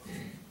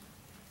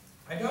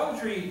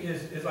 Idolatry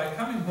is like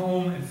coming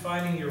home and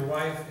finding your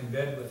wife in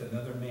bed with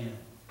another man.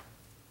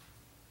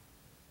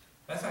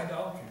 That's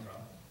idolatry,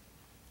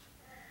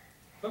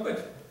 bro.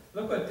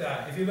 Look what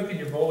if you look in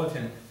your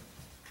bulletin,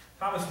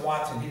 Thomas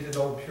Watson, he's an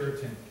old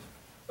Puritan.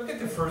 Look at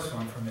the first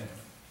one for a minute.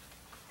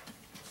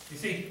 You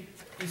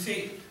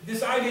see,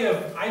 this idea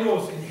of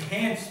idols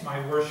enhance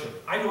my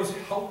worship. Idols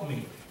help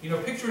me.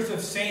 Pictures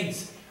of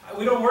saints.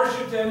 We don't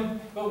worship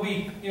them, but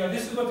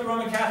this is what the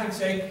Roman Catholics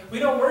say. We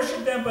don't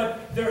worship them,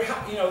 but they're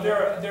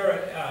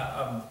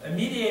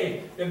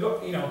mediating.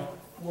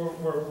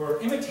 We're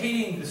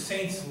imitating the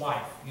saints'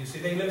 life. You see,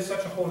 they live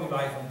such a holy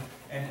life,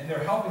 and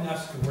they're helping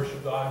us to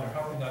worship God, and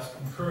they're helping us,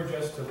 encourage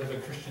us to live a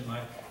Christian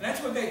life. And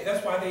that's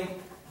why they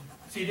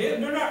see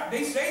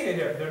they say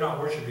they're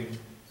not worshiping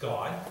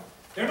God.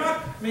 They're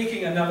not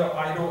making another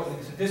idol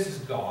and say, this is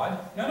God.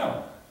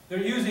 No.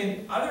 They're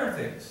using other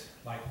things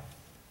like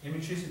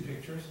images and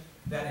pictures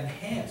that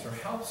enhance or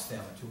helps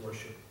them to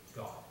worship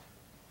God.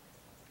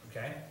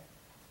 Okay?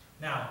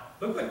 Now,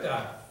 look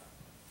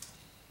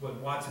what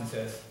Watson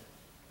says.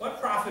 What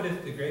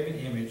profiteth the graven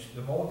image,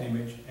 the molten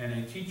image, and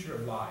a teacher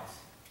of lies?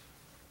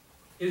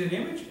 Is an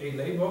image a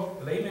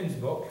layman's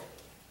book?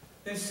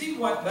 Then see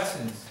what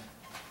lessons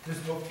this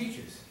book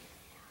teaches.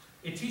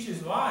 It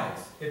teaches lies.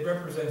 It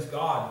represents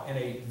God in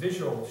a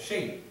visual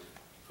shape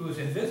who is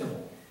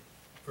invisible.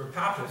 For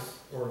Papists,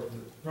 or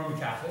the Roman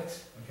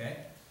Catholics, okay,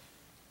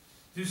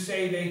 to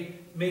say they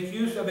make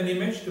use of an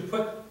image to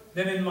put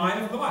them in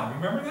mind of God.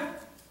 Remember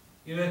that?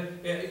 You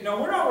know,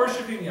 we're not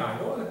worshiping the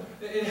idol.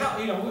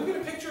 We get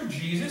a picture of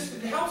Jesus.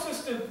 It helps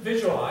us to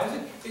visualize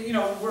it. You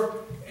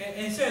know,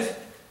 and it says,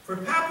 for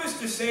papists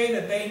to say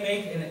that they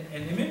make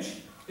an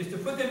image is to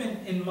put them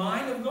in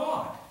mind of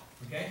God.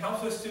 Okay,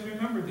 helps us to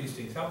remember these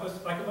things. Help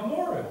us like a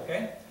memorial.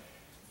 Okay,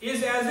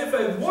 is as if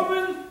a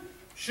woman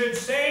should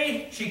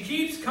say she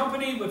keeps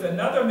company with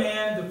another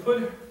man to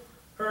put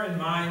her in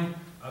mind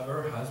of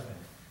her husband.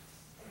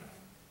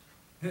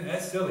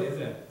 That's silly,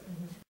 isn't it?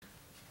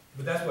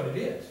 But that's what it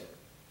is.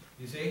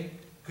 You see?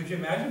 Could you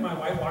imagine my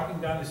wife walking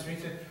down the street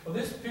and saying, well,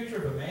 this picture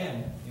of a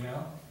man, you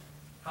know,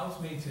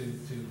 helps me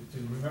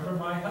to remember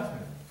my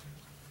husband.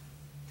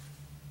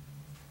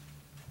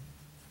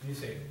 And you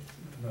say,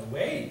 no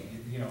way.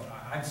 You know,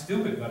 I'm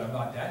stupid, but I'm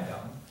not that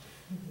dumb.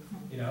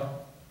 You know?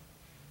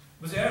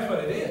 But see, that's what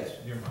it is,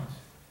 dear ones.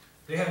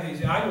 They have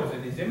these idols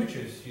and these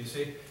images, you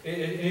see.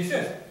 It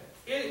says,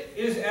 it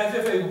is as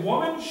if a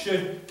woman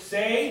should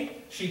say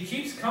she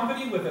keeps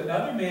company with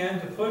another man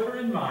to put her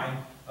in mind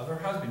of her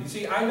husband. You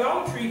see,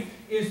 idolatry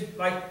is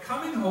like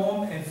coming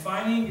home and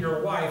finding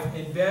your wife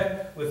in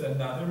bed with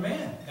another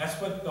man. That's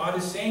what God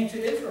is saying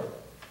to Israel.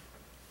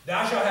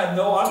 Thou shalt have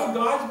no other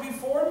gods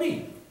before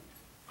me.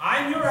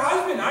 I'm your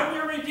husband. I'm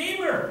your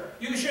redeemer.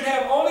 You should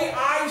have only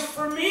eyes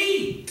for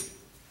me.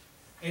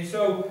 And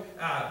so,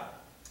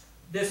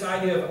 this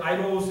idea of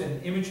idols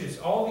and images,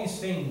 all these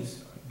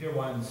things, dear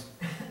ones,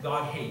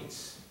 God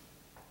hates.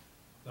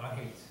 God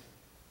hates.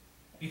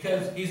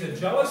 Because He's a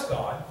jealous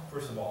God,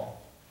 first of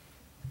all.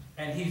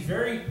 And He's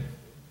very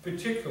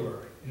particular,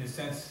 in a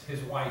sense,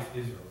 His wife,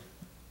 Israel.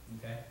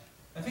 Okay?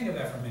 Now think of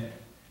that for a minute.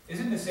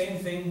 Isn't the same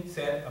thing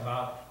said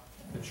about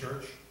the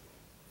church?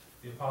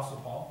 The Apostle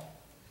Paul?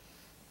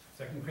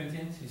 2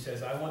 Corinthians, he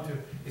says,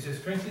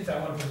 Corinthians, I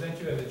want to present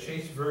you as a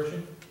chaste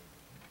virgin.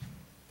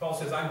 Paul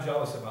says, I'm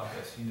jealous about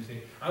this. You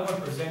see, I want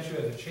to present you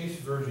as a chaste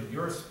virgin.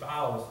 You're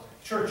espoused.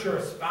 Church, you're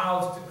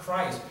espoused to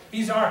Christ.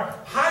 He's our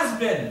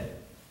husband.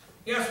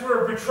 Yes,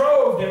 we're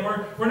betrothed and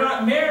we're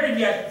not married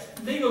yet,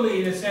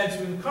 legally in a sense.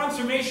 The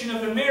consummation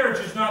of the marriage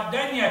is not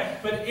done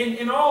yet. But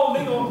in all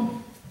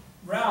legal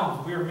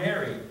realms, we're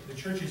married. The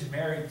church is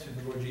married to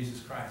the Lord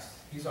Jesus Christ.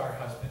 He's our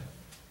husband.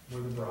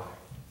 We're the bride,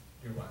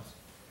 dear ones.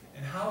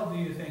 And how do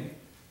you think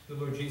the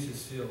Lord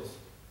Jesus feels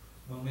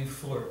when we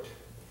flirt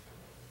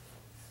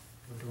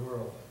with the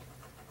world?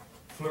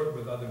 Flirt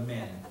with other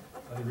men,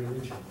 other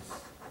religions.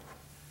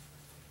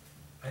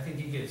 I think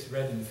He gets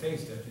red in the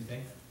face, don't you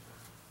think?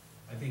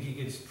 I think He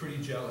gets pretty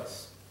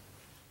jealous.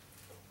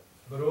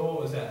 But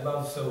oh, is that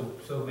love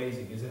so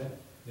amazing, isn't it?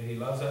 That He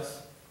loves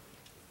us?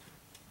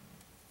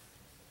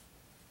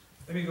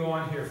 Let me go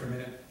on here for a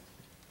minute.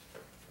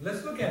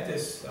 Let's look at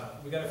this.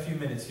 We've got a few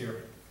minutes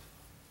here.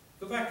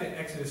 Go back to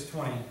Exodus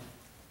 20.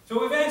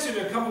 So we've answered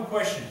a couple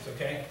questions,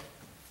 okay?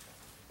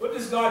 What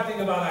does God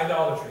think about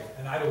idolatry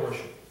and idol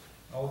worship?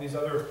 All these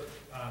other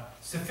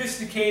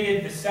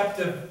sophisticated,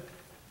 deceptive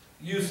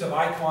use of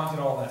icons and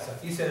all that stuff.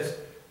 He says,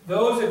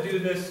 those that do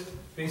this,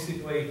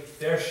 basically,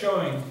 they're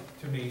showing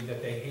to me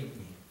that they hate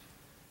me.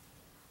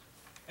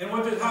 And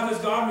how does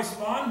God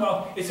respond?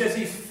 Well, it says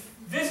He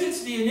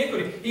visits the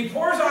iniquity. He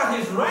pours out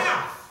His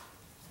wrath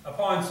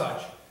upon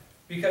such,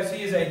 because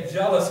He is a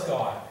jealous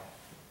God.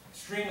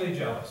 Extremely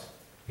jealous.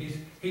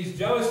 He's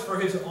jealous for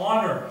His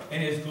honor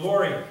and His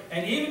glory,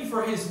 and even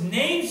for His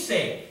name's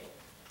sake.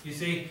 You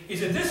see, He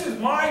said, this is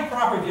my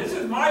property, this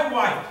is my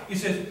wife. He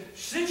says,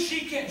 since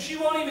she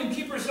won't even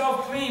keep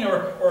herself clean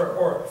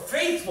or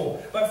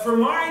faithful, but for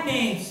my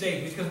name's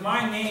sake, because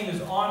my name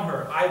is on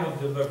her, I will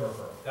deliver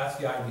her. That's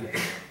the idea.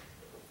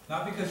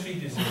 Not because she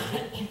deserves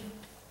it,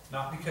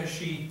 not because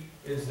she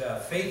is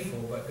faithful,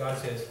 but God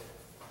says,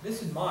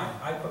 this is mine.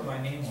 I put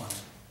my name on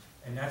it.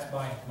 And that's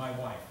my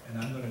wife, and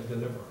I'm going to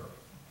deliver her.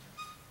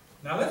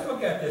 Now let's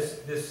look at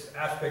this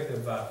aspect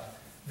of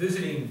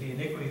visiting the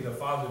iniquity of the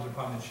fathers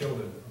upon the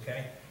children.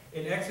 Okay?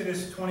 In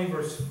Exodus 20,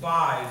 verse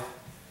 5,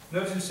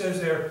 notice it says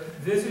there,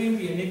 visiting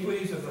the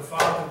iniquities of the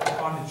fathers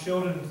upon the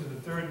children to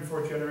the third and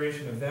fourth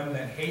generation of them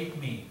that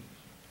hate me.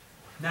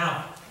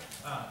 Now,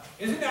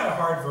 isn't that a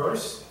hard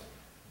verse?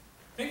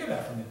 Think of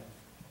that for a minute.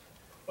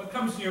 What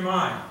comes to your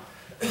mind?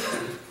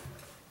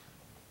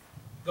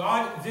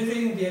 God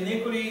visiting the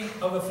iniquity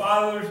of the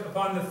fathers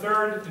upon the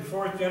third and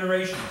fourth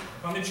generation,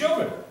 upon the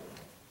children.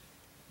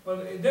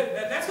 Well,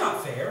 that's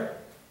not fair.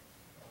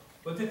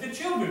 What did the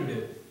children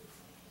do?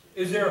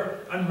 Is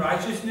there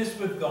unrighteousness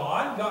with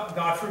God?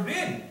 God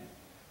forbid.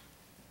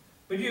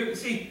 But you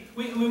see,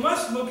 we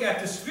must look at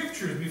the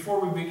Scriptures before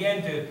we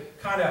begin to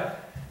kind of,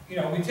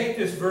 we take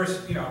this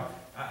verse, the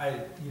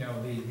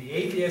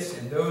atheists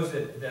and those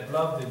that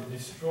love to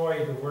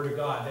destroy the Word of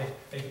God,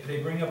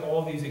 they bring up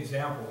all these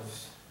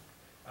examples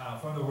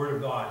from the Word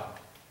of God.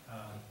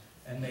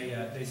 And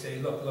they say,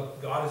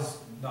 look, God is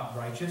not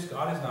righteous.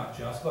 God is not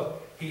just.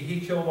 Look,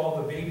 he killed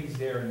all the babies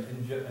there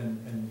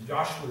in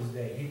Joshua's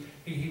day.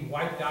 He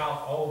wiped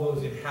out all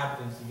those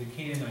inhabitants of the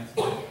Canaanites.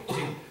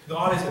 See,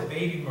 God is a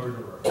baby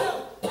murderer.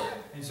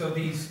 And so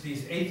these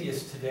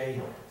atheists today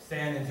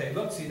stand and say,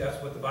 look, see,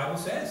 that's what the Bible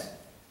says.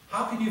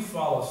 How can you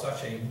follow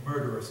such a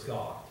murderous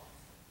God?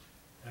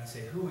 And I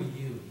say, who are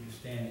you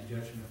stand in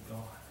judgment of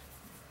God?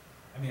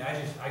 I mean,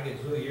 I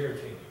get really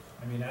irritated.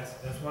 I mean,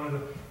 that's one of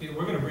the,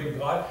 we're going to bring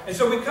God. And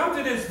so we come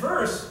to this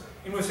verse,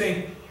 and we're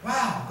saying,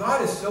 wow,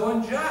 God is so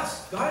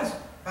unjust. God is,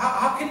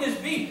 how can this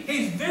be?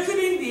 He's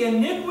visiting the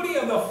iniquity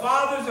of the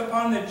fathers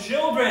upon the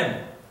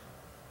children.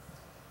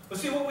 But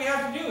see, what we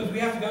have to do is we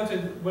have to go to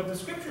what the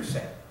Scriptures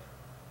say.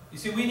 You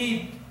see, we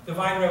need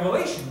divine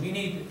revelation. We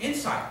need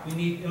insight. We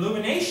need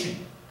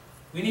illumination.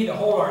 We need to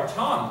hold our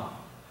tongue.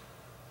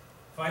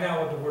 Find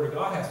out what the Word of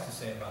God has to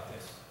say about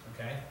this.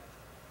 Okay?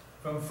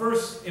 From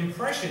first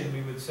impression,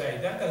 we would say,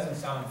 that doesn't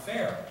sound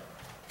fair.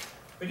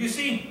 But you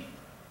see,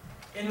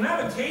 in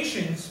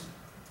Lamentations,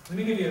 let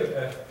me give you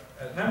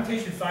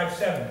Lamentations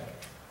 5:7.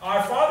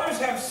 Our fathers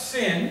have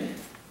sinned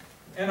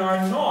and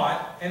are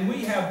not, and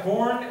we have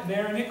borne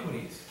their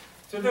iniquities.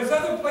 So there's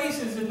other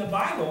places in the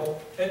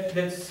Bible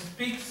that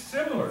speak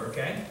similar,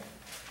 okay?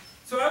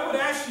 So I would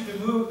ask you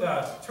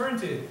to turn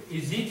to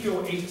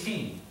Ezekiel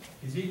 18.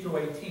 Ezekiel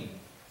 18.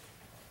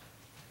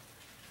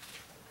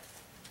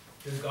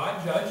 Does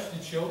God judge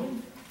the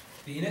children,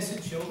 the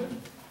innocent children,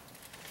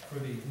 for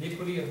the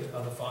iniquity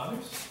of the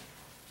fathers?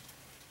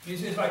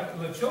 It's like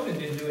the children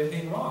didn't do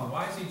anything wrong.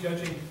 Why is he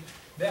judging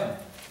them?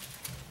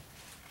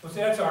 Well, see,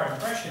 that's our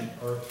impression.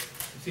 Or,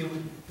 see,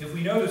 if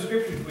we know the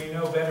Scriptures, we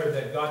know better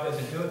that God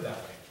doesn't do it that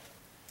way.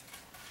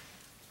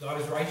 God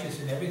is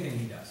righteous in everything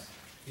he does.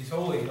 He's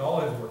holy in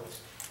all his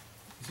works.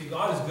 You see,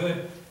 God is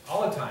good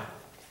all the time,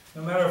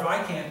 no matter if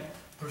I can't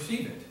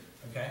perceive it.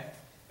 Okay?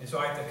 And so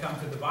I have to come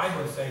to the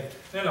Bible and say,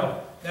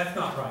 no, that's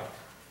not right.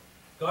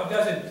 God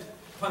doesn't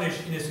punish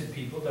innocent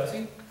people, does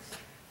he?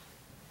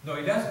 No,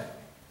 he doesn't.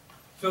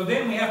 So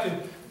then we have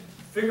to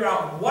figure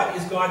out what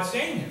is God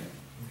saying here,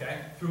 okay,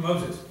 through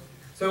Moses.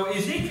 So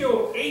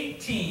Ezekiel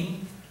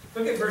 18,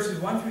 look at verses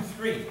 1 through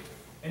 3.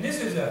 And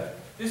this is a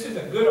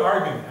good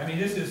argument. I mean,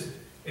 this is,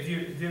 if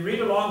you read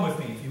along with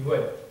me, if you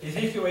would.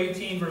 Ezekiel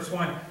 18, verse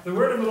 1. The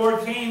word of the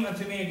Lord came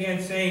unto me again,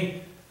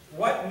 saying,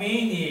 what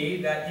mean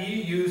ye that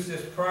ye use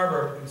this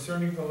proverb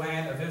concerning the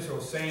land of Israel,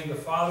 saying, the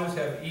fathers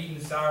have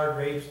eaten sour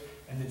grapes,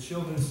 and the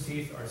children's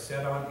teeth are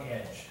set on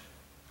edge?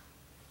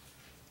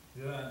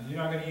 You're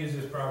not going to use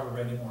this proverb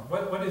anymore.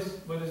 What is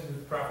the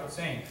prophet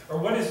saying? Or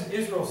what is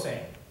Israel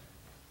saying?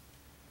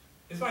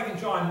 It's like in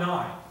John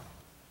 9,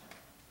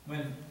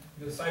 when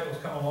the disciples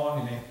come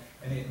along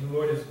and the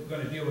Lord is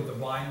going to deal with the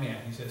blind man.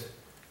 He says,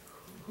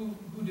 who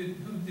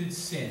did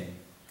sin?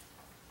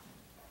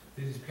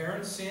 Did his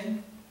parents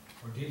sin?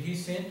 Or did he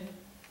sin?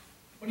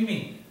 What do you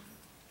mean?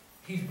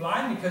 He's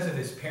blind because of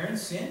his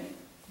parents' sin?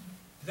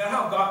 Is that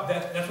how God,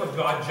 that's what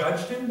God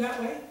judged him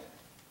that way?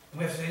 And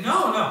we have to say,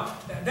 no,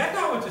 that's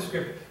not what the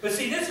Scripture. But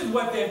see, this is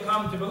what they've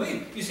come to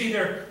believe. You see,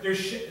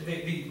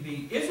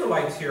 the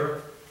Israelites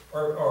here,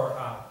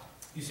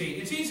 you see,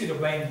 it's easy to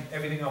blame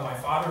everything on my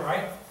father,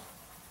 right?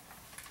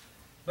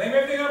 Blame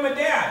everything on my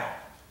dad.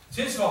 It's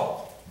his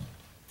fault.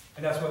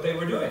 And that's what they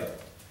were doing.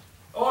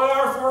 Oh,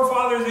 our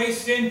forefathers, they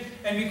sinned,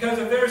 and because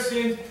of their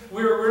sins,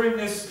 we're in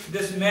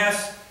this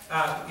mess.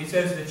 He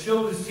says the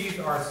children's teeth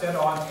are set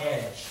on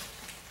edge.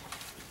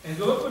 And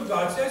look what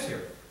God says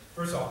here.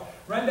 First of all,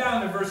 run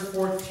down to verse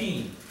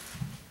 14.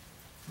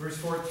 Verse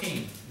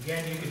 14.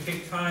 Again, you can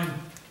take time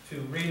to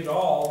read it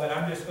all, but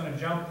I'm just going to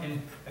jump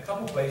in a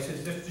couple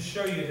places just to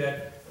show you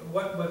that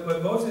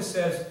what Moses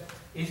says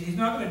is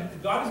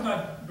God is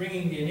not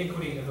bringing the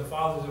iniquity of the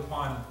fathers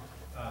upon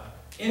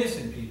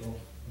innocent people.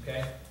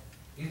 Okay.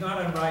 He's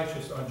not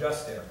unrighteous or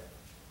unjust there.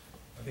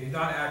 Okay, he's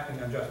not acting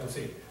unjust. We'll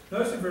see.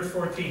 Notice in verse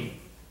 14.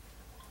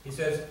 He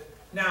says,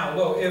 now,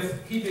 lo,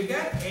 if he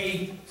begat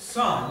a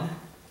son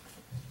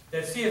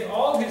that seeth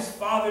all his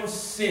father's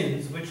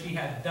sins which he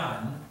hath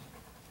done,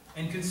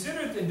 and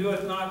considereth and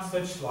doeth not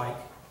such like,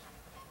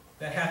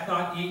 that hath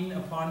not eaten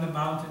upon the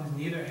mountains,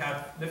 neither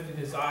hath lifted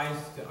his eyes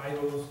to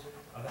idols,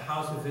 the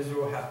house of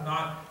Israel hath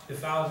not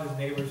defiled his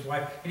neighbor's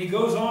wife. And he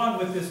goes on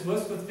with this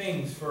list of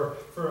things for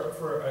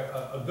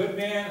a good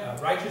man,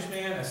 a righteous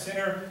man, a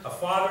sinner, a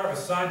father, a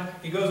son.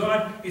 He goes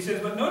on, he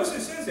says, but notice it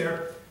says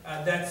there,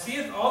 that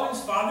seeth all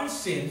his father's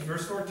sins,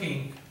 verse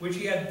 14, which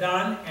he had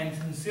done, and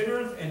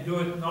considereth and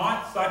doeth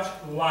not such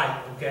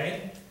like.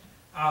 Okay?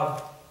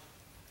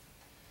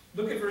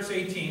 Look at verse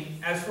 18.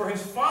 As for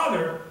his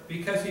father,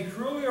 because he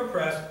cruelly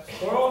oppressed,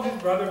 spoiled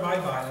his brother by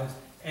violence,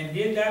 and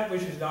did that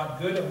which is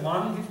not good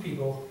among his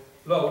people,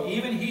 lo,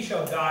 even he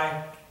shall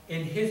die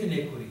in his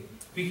iniquity.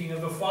 Speaking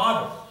of the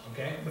father,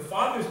 okay? The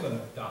father is going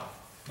to die,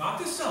 not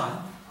the son.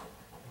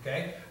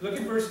 Okay? Look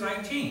at verse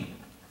 19.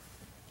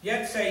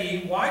 Yet say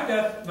ye, why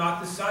doth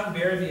not the son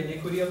bear the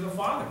iniquity of the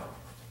father?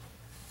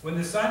 When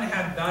the son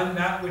hath done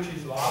that which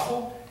is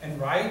lawful and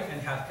right,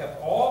 and hath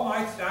kept all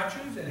my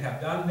statutes, and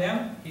have done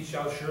them, he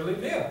shall surely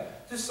live.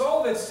 The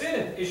soul that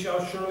sinneth, it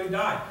shall surely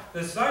die.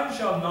 The son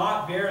shall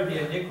not bear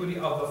the iniquity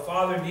of the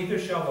father, neither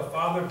shall the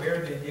father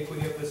bear the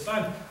iniquity of the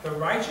son. The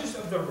righteous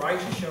of the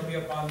righteous shall be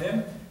upon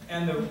them,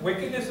 and the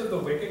wickedness of the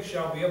wicked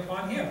shall be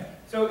upon him.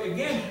 So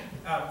again,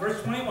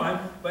 verse 21,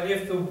 but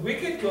if the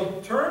wicked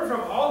will turn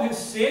from all his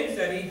sins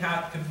that he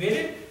hath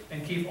committed,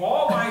 and keep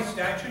all my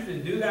statutes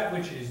and do that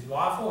which is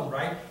lawful and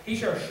right, he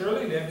shall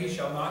surely live, he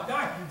shall not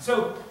die.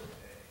 So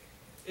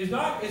it's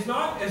not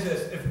as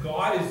if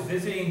God is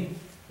visiting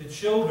the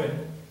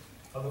children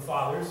of the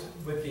fathers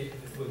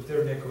with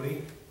their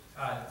iniquity,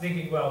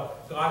 thinking, well,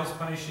 God is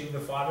punishing the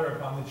father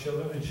upon the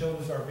children, and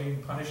children are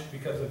being punished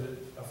because of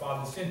the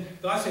father's sin.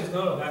 God says,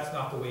 no, that's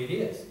not the way it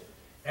is.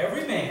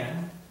 Every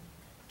man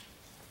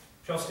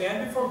shall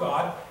stand before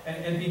God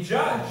and be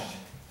judged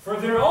for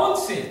their own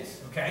sins,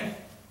 okay?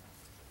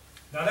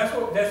 Now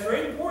that's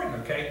very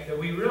important, okay, that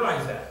we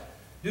realize that.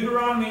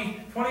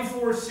 Deuteronomy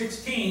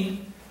 24:16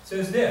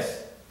 says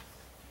this,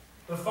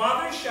 the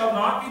fathers shall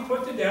not be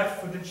put to death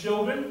for the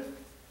children,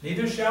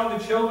 neither shall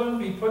the children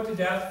be put to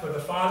death for the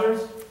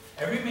fathers.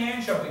 Every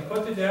man shall be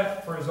put to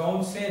death for his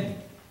own sin.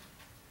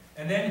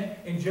 And then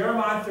in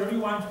Jeremiah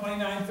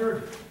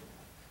 31:29-30,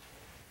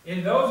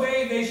 in those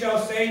days they shall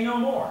say no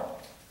more,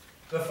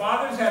 the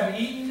fathers have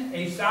eaten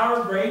a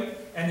sour grape,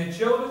 and the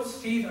children's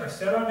teeth are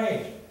set on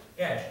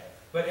edge.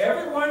 But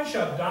everyone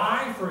shall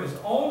die for his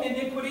own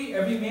iniquity.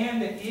 Every man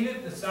that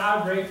eateth the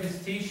sour grape,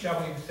 his teeth shall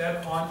be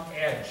set on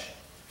edge.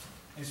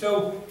 And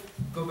so,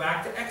 go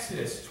back to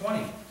Exodus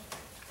 20.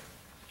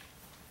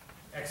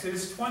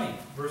 Exodus 20,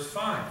 verse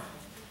 5.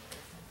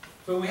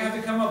 So we have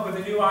to come up with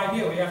a new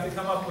idea. We have to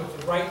come up with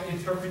the right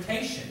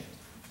interpretation.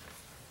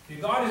 See,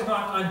 God is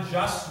not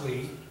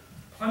unjustly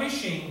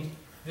punishing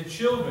the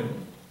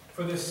children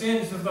for the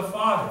sins of the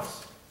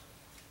fathers.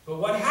 But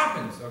what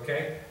happens,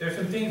 okay? There's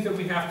some things that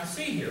we have to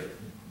see here.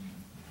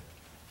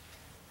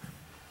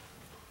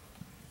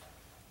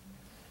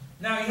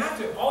 Now you have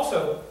to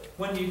also,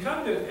 when you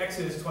come to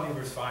Exodus 20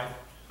 verse 5,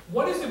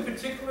 what is the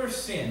particular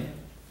sin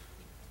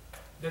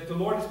that the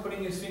Lord is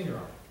putting his finger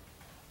on?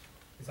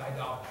 It's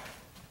idolatry.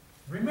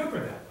 Remember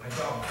that,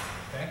 idolatry,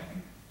 okay?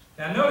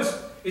 Now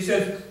notice, it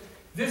says,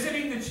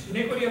 visiting the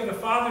iniquity of the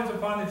fathers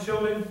upon the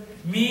children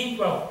means,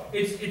 well,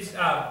 it's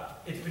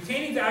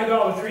pertaining to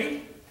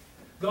idolatry.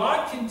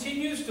 God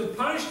continues to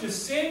punish the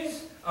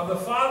sins of the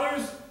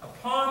fathers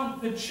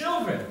upon the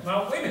children.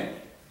 Now, wait a minute.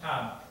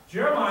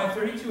 Jeremiah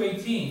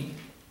 32:18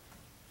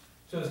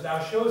 says,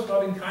 thou showest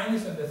loving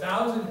kindness unto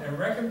 1,000, and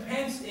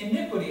recompense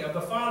iniquity of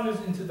the fathers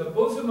into the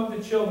bosom of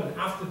the children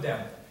after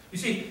them. You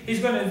see, he's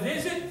going to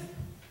visit,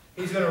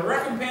 he's going to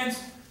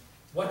recompense.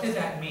 What does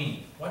that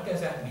mean? What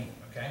does that mean?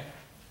 Okay?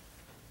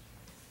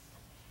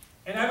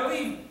 And I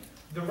believe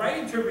the right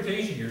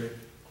interpretation here,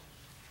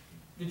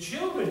 the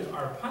children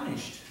are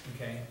punished,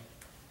 okay,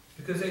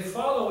 because they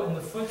follow in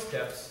the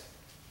footsteps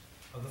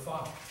of the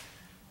father.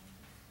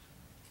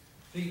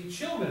 The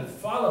children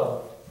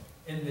follow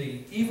in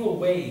the evil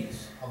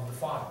ways of the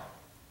father,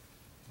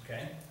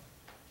 okay?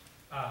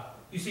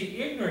 You see,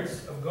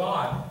 ignorance of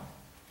God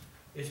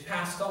is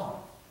passed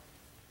on.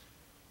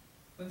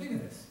 But think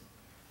of this.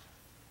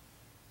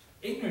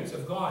 Ignorance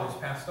of God is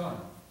passed on.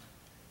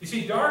 You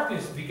see,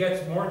 darkness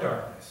begets more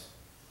darkness.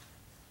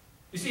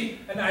 You see,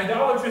 an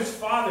idolatrous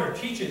father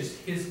teaches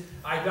his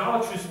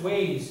idolatrous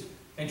ways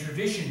and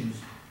traditions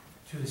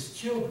to his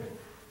children.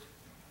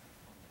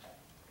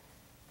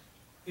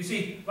 You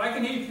see, like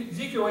in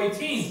Ezekiel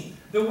 18,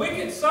 the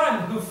wicked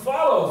son who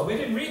follows, we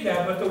didn't read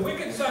that, but the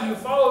wicked son who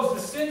follows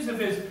the sins of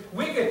his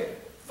wicked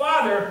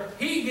father,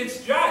 he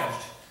gets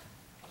judged.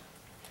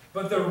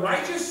 But the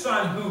righteous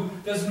son who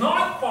does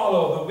not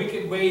follow the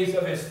wicked ways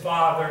of his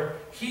father,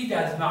 he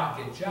does not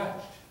get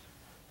judged.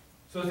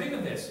 So think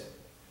of this,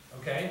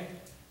 okay?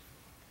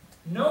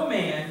 No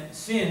man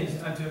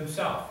sins unto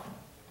himself.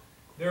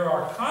 There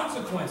are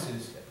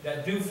consequences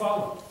that do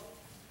follow.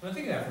 Now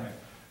think of that for a minute.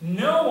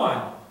 No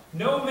one,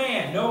 no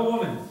man, no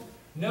woman,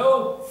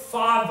 no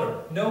father,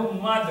 no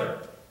mother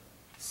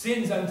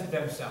sins unto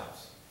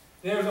themselves.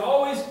 There's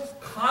always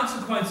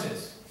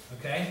consequences,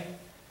 okay?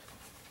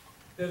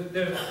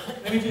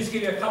 Let me just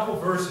give you a couple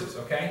verses,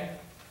 okay?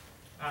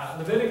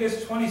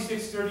 Leviticus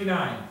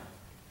 26:39.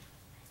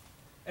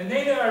 And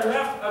they that are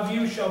left of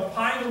you shall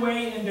pine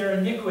away in their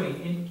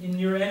iniquity in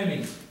your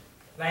enemies'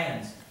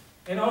 lands.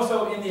 And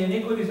also in the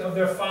iniquities of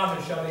their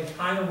fathers shall they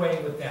pine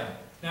away with them.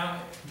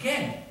 Now,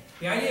 again,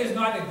 the idea is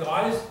not that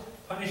God is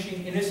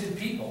punishing innocent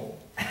people.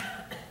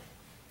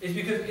 It's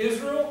because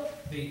Israel,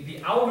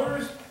 the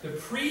elders, the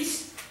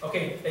priests,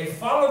 okay, they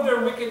followed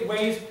their wicked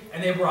ways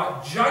and they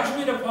brought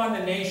judgment upon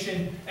the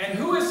nation. And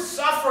who is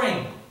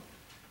suffering?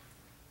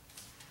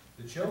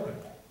 The children.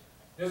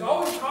 There's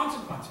always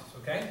consequences,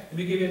 okay? Let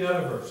me give you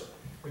another verse.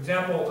 For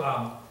example,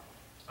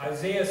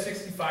 Isaiah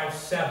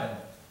 65:7. It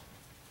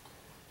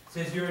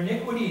says, your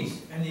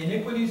iniquities and the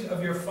iniquities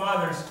of your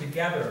fathers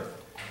together,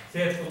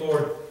 saith the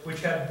Lord,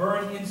 which have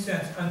burned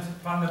incense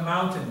upon the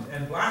mountains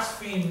and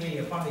blasphemed me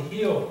upon the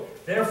hill.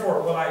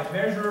 Therefore will I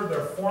measure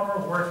their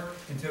former work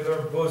into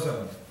their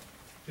bosom.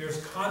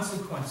 There's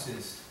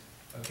consequences,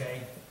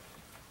 okay?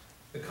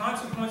 The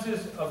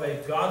consequences of a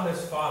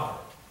godless father.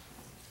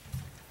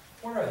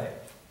 What are they?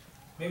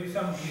 Maybe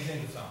some of you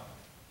think of some.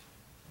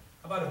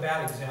 How about a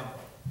bad example?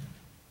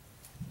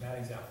 Bad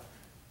example.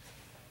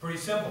 Pretty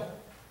simple.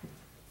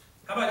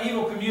 How about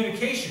evil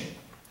communication?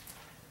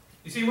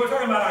 You see, we're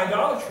talking about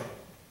idolatry.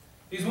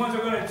 These ones are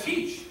going to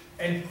teach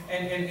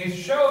and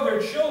show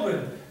their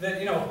children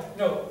that,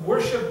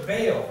 worship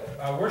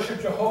Baal,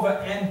 worship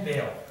Jehovah and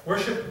Baal,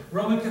 worship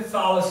Roman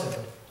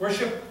Catholicism,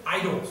 worship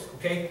idols,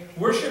 okay?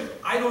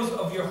 Worship idols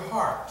of your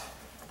heart.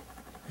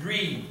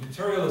 Greed,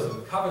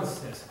 materialism,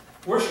 covetousness.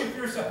 Worship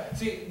yourself.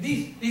 See,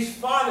 these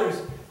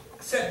fathers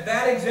set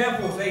bad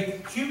examples.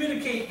 They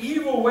communicate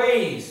evil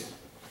ways.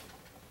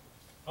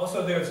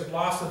 Also, there's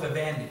loss of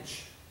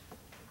advantage.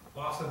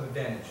 Loss of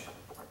advantage.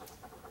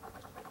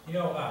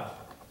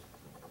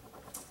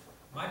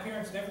 My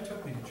parents never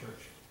took me to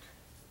church.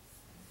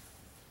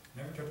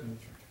 Never took me to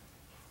church.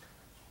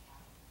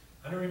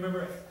 I don't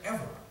remember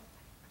ever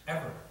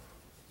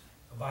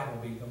a Bible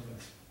being opened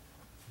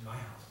in my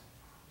house.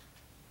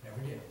 Never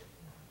did.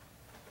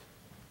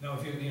 No,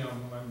 if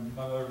my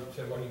mother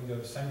said, well, you can go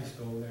to Sunday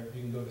school there,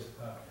 you can go to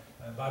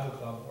a Bible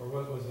club, or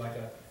what was like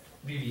a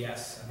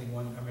VBS. I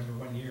remember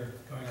one year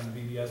going on the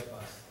VBS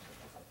bus.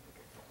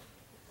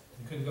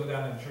 We couldn't go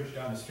down to the church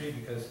down the street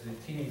because the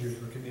teenagers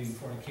were committing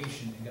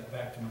fornication, and got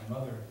back to my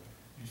mother.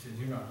 She said,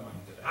 you're not going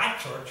to that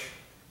church.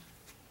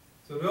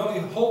 So the only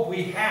hope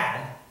we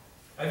had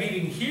of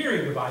even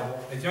hearing the Bible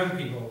as young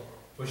people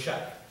was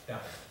shut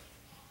down.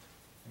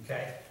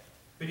 Okay?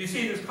 But you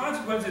see, there's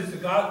consequences of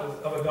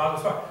a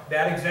godless heart.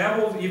 Bad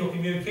examples, evil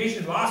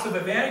communication, loss of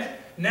advantage,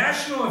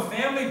 national and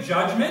family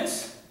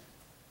judgments.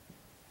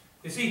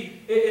 You see,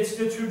 it's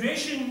the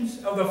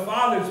traditions of the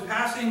fathers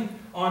passing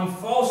on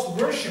false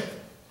worship.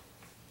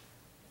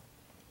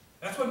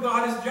 That's what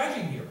God is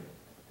judging here.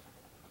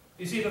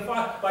 You see,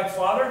 like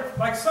father,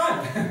 like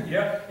son.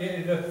 Yeah,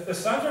 the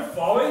sons are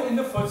following in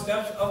the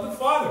footsteps of the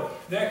father.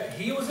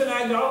 He was an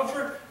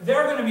idolater,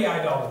 they're going to be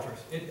idolaters.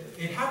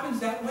 It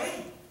happens that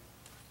way.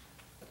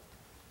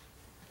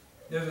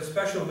 There's a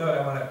special note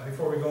I want to,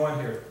 before we go on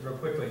here, real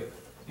quickly.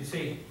 You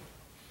see,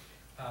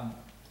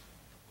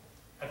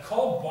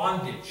 occult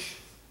bondage,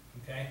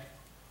 okay?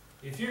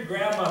 If your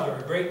grandmother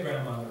or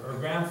great-grandmother or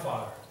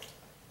grandfather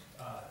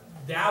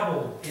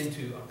dabbled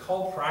into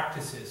occult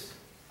practices,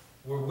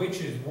 were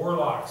witches,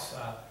 warlocks,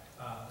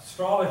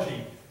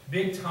 astrology,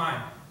 big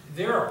time,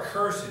 there are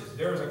curses,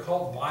 there's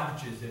occult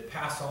bondages that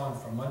pass on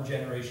from one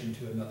generation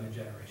to another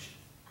generation.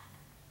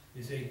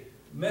 You see,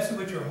 messing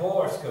with your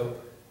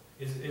horoscope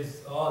is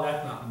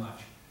that's not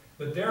much.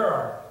 But there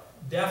are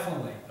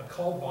definitely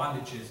occult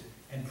bondages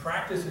and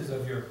practices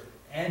of your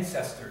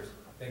ancestors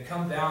that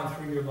come down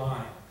through your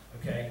line,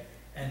 okay?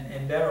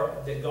 And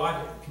that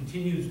God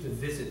continues to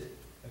visit,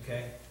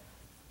 okay?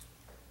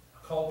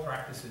 Occult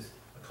practices,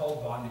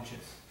 occult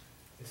bondages,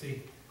 you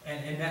see?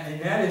 And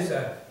that is,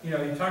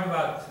 you talk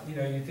about,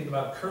 you think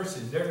about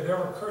curses. There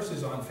are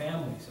curses on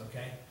families,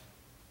 okay?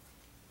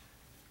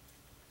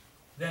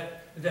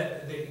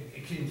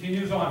 It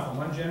continues on from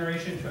one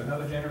generation to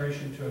another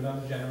generation to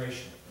another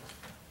generation.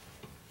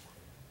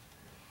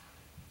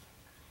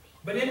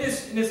 But in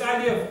this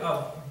idea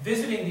of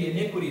visiting the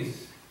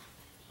iniquities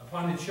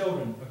upon the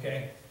children,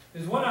 okay,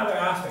 there's one other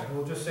aspect.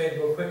 We'll just say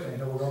it real quickly and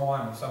then we'll go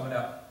on and sum it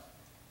up.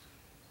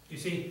 You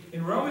see,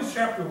 in Romans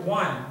chapter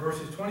 1,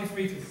 verses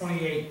 23 through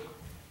 28,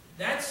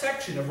 that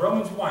section of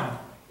Romans 1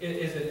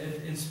 is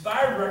an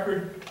inspired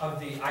record of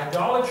the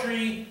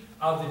idolatry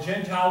of the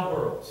Gentile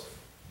worlds.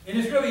 And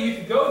it's really, you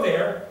could go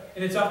there,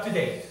 and it's up to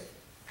date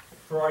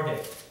for our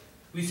day.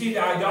 We see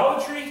the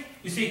idolatry.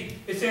 You see,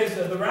 it says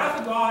the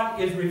wrath of God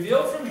is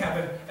revealed from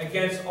heaven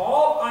against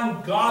all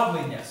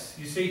ungodliness.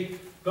 You see,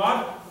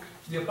 God,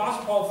 the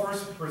Apostle Paul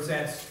first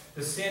presents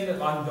the sin of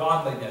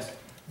ungodliness.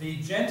 The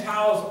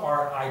Gentiles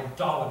are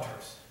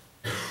idolaters.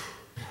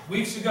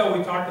 Weeks ago,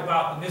 we talked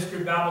about the mystery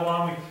of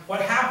Babylon.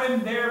 What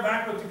happened there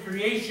back with the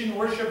creation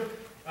worship,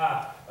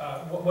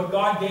 what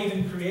God gave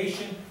in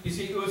creation. You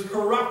see, it was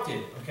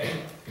corrupted, okay?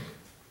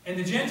 And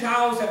the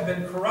Gentiles have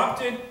been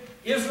corrupted.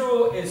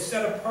 Israel is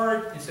set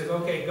apart. It says,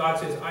 okay, God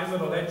says, I'm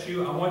going to let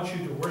you. I want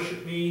you to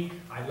worship me.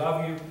 I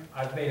love you.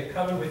 I've made a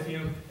covenant with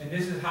you. And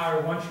this is how I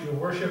want you to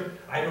worship.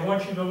 I don't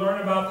want you to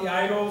learn about the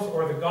idols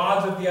or the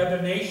gods of the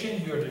other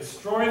nations. You're to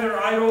destroy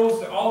their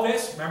idols. All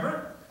this,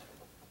 remember?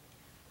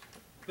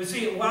 But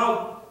see,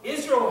 while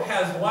Israel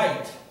has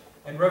light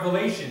and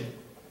revelation,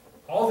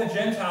 all the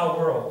Gentile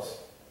worlds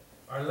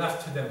are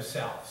left to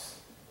themselves.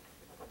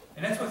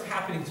 And that's what's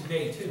happening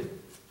today, too.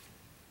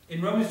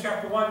 In Romans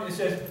chapter 1, it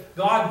says,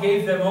 God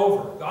gave them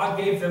over. God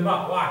gave them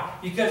up. Why?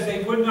 Because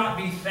they would not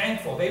be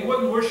thankful. They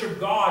wouldn't worship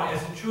God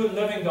as the true and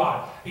living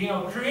God.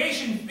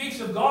 Creation speaks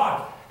of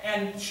God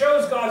and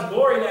shows God's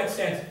glory in that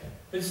sense.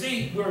 But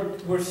see,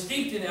 we're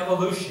steeped in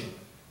evolution.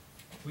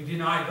 We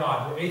deny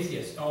God. We're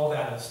atheists and all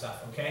that other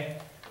stuff, okay?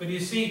 But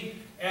you see,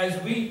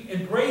 as we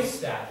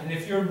embrace that, and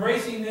if you're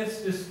embracing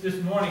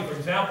this morning, for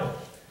example,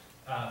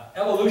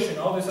 evolution,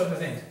 all these other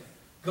things,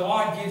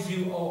 God gives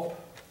you over.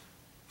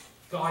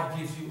 God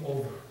gives you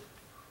over.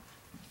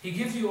 He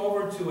gives you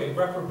over to a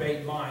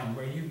reprobate mind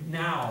where you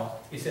now,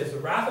 he says, the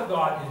wrath of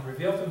God is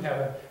revealed from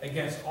heaven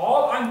against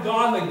all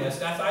ungodliness,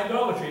 that's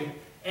idolatry,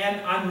 and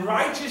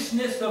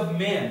unrighteousness of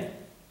men.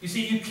 You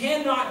see, you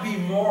cannot be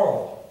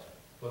moral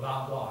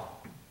without God.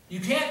 You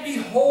can't be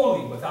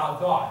holy without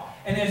God.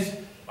 And as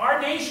our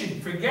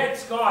nation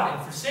forgets God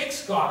and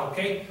forsakes God,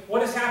 okay,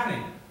 what is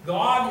happening?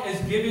 God is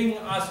giving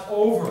us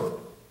over.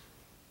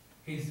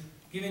 He's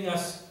giving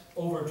us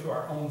over to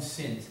our own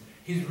sins.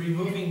 He's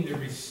removing the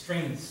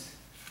restraints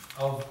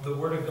of the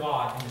Word of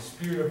God and the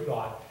Spirit of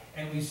God.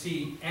 And we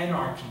see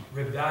anarchy,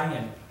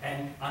 rebellion,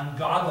 and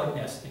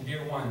ungodliness. And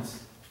dear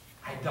ones,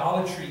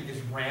 idolatry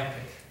is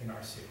rampant in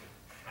our city.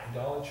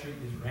 Idolatry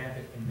is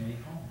rampant in many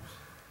homes.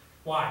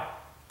 Why?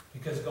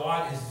 Because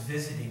God is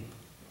visiting.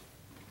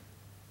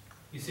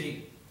 You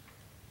see,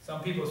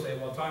 some people say,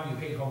 well, Tom, you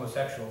hate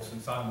homosexuals and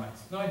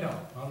sodomites. No, I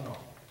don't. Not at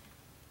all.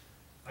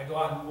 I go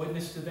out and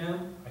witness to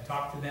them. I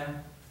talk to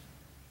them.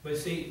 But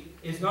see,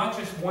 it's not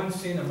just one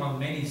sin among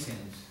many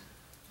sins.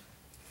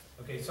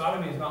 Okay,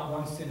 sodomy is not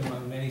one sin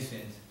among many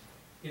sins.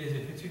 It is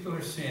a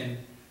particular sin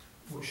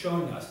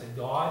showing us that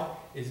God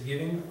is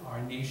giving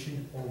our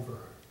nation over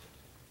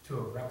to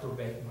a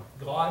reprobate mind.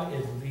 God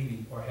is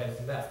leaving or has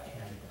left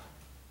Canada.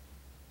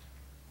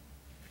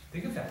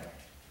 Think of that.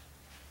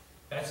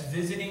 That's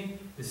visiting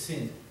the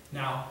sin.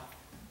 Now,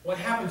 what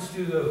happens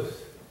to those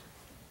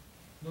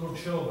little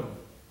children?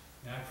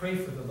 And I pray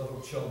for the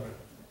little children.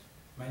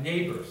 My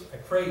neighbors. I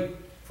pray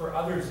for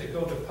others that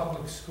go to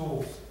public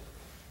schools.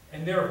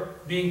 And they're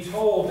being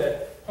told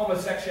that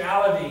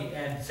homosexuality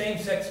and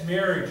same-sex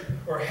marriage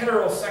or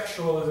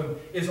heterosexualism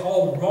is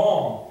all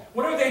wrong.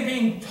 What are they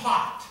being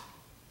taught?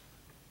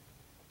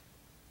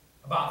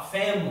 About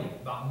family,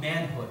 about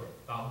manhood,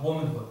 about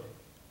womanhood.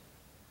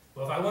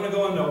 Well, if I want to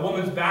go into a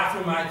woman's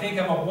bathroom and I think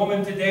I'm a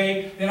woman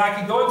today, then I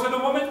can go into the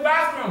woman's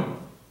bathroom.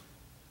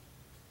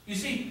 You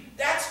see,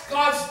 that's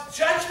God's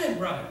judgment,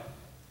 brother.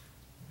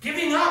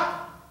 Giving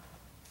up.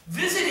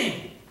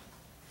 Visiting.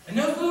 And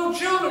those little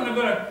children are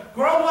going to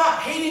grow up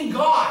hating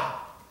God.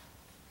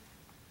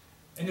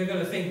 And they're going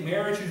to think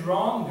marriage is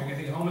wrong. They're going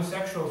to think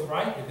homosexual is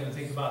right. They're going to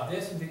think about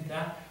this and think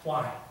that.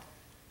 Why?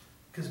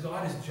 Because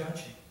God is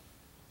judging,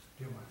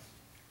 dear ones.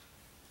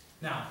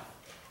 Now,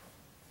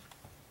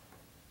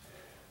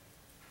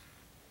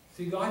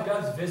 see, God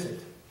does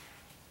visit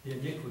the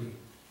iniquity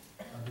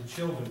of the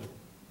children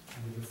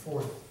of the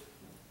fourth,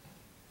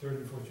 third,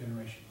 and fourth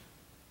generations.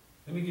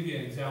 Let me give you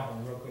an example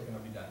real quick and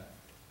I'll be done.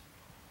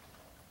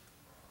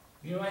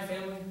 You know my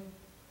family?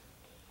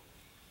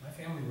 My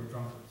family were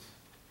drunkards.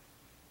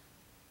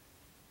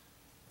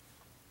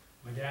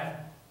 My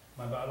dad,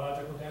 my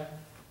biological dad,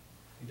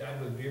 he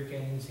died with a beer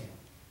can in his hand.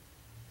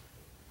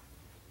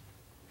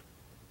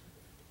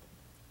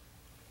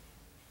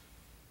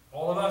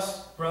 All of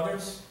us,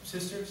 brothers,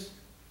 sisters,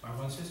 my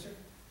one sister,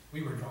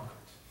 we were drunkards.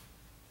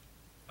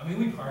 I mean,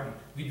 we partied.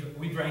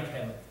 We drank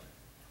heavily.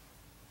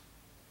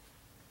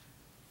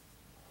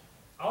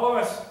 All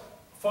of us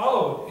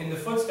followed in the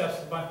footsteps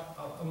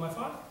of my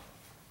father.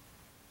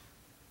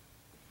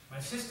 My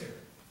sister,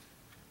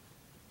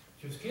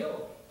 she was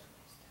killed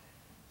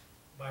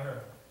by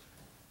her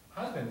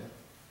husband,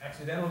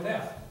 accidental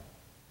death.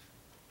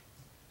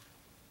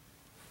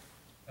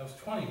 I was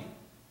 20.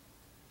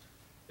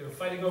 They were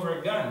fighting over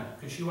a gun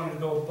because she wanted to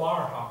go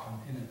bar hopping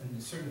in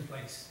a certain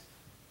place.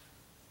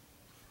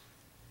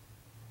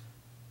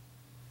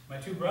 My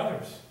two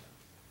brothers,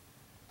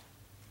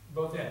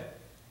 both dead,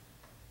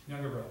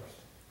 younger brothers,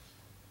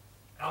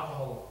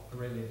 alcohol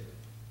related.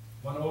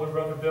 One older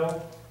brother,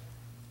 Bill,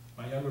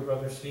 my younger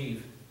brother,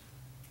 Steve.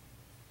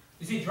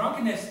 You see,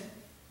 drunkenness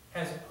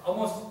has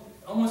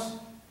almost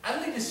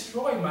utterly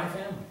destroyed my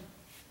family.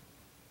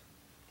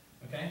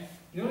 Okay?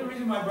 The only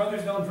reason my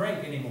brothers don't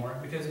drink anymore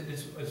because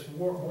it's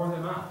wore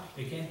them out.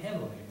 They can't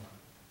handle it anymore.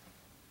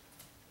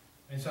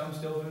 And some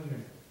still do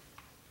drink.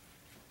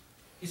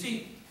 You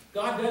see,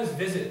 God does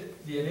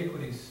visit the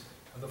iniquities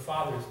of the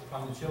fathers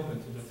upon the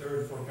children to the third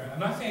and fourth generation. I'm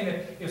not saying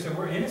that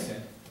we're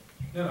innocent.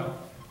 No.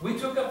 We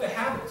took up the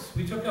habits.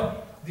 We took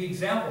up the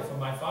example from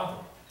my father.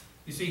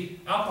 You see,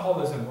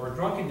 alcoholism or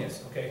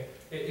drunkenness, okay,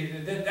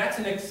 that's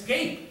an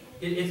escape.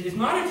 It's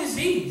not a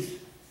disease.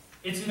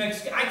 It's an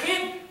escape. I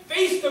can't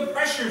face the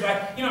pressures.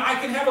 I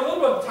can have a little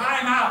bit of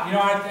time out.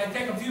 I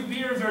take a few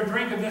beers or a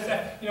drink of this,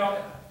 that.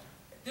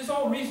 There's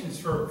all reasons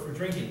for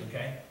drinking,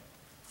 okay?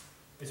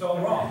 It's all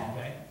wrong,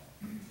 okay?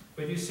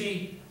 But you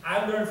see,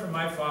 I learned from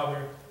my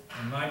father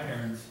and my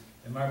parents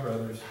and my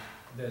brothers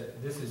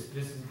that this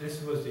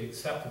was the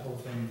acceptable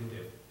thing to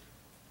do.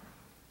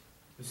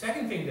 The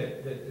second thing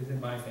that is in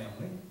my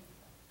family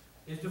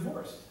is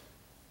divorce.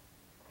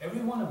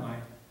 Every one of my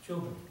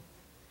children,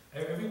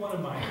 every one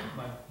of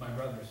my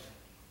brothers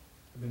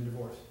have been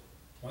divorced,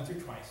 once or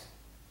twice.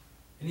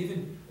 And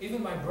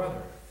even my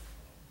brother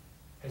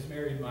has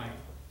married my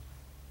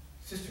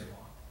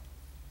sister-in-law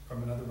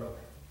from another brother.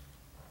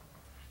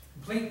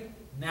 Complete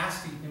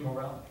nasty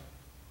immorality.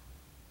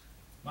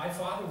 My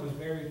father was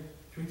married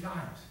 3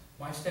 times.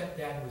 My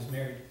stepdad was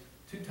married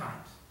 2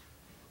 times.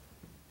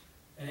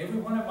 And every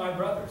one of my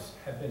brothers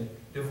have been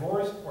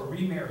divorced or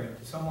remarried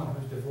to someone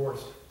who's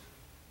divorced.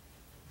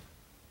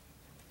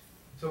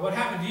 So what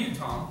happened to you,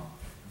 Tom?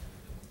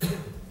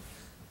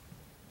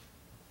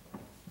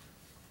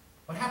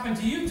 What happened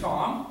to you,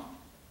 Tom?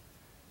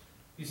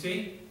 You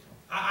see,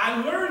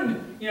 I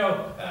learned,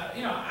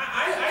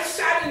 I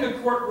sat sat in the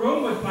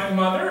courtroom with my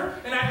mother,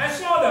 and I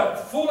saw the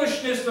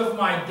foolishness of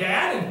my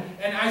dad,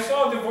 and I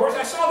saw divorce,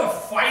 I saw the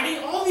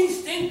fighting, all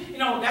these things. You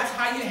know, that's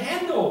how you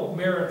handle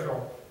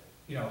marital,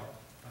 you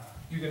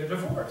get a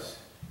divorce.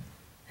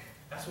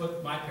 That's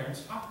what my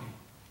parents taught me,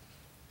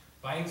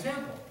 by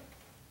example.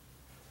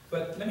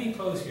 But let me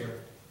close here,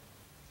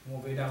 and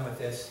we'll be done with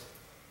this.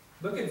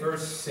 Look at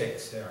verse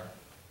 6 there.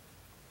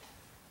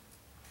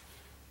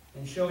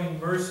 And showing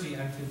mercy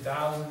unto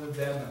thousands of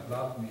them that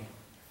love me,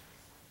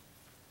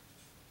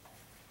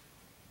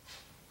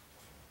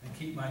 and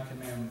keep my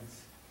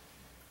commandments.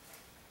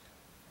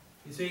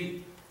 You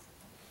see,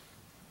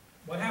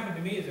 what happened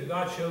to me is that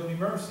God showed me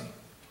mercy.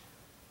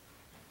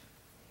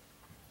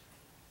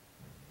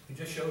 He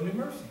just showed me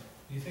mercy.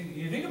 You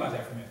think about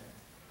that for a minute.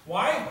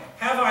 Why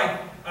have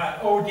I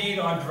OD'd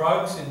on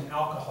drugs and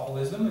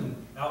alcoholism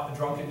and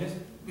drunkenness?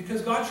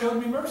 Because God showed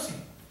me mercy.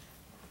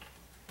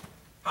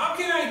 How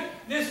can I,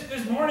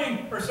 this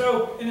morning or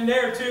so, in a day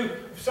or two,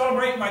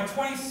 celebrate my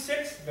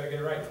 26th, did I get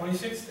it right,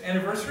 26th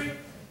anniversary?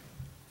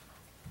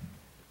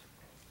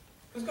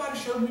 Because God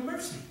has showed me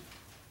mercy.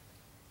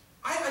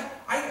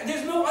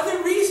 There's no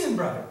other reason,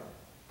 brother.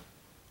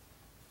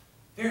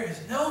 There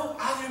is no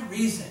other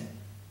reason.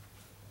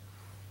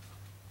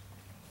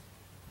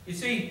 You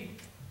see,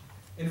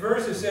 in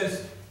verse 6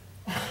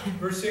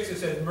 it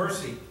says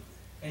mercy,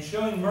 and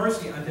showing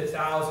mercy unto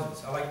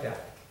thousands. I like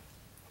that.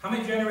 How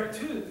many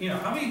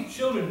how many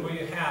children will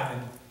you have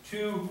in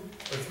 2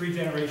 or 3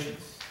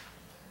 generations?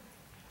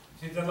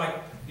 See, that's like,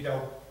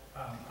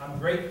 I'm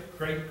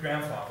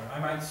great-great-grandfather. I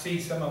might see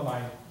some of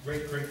my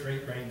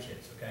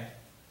great-great-great-grandkids, okay?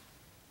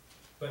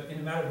 But in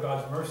the matter of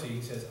God's mercy,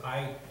 he says,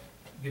 I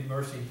give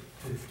mercy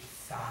to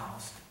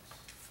thousands.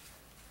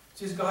 It's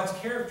just God's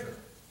character,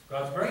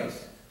 God's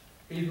grace.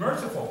 He's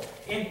merciful.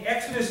 In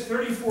Exodus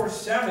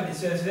 34:7, it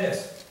says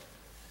this.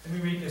 Let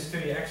me read this to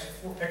you.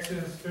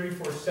 Exodus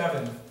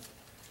 34:7.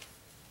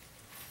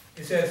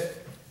 It says,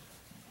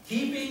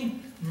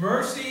 keeping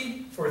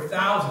mercy for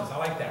thousands. I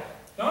like that.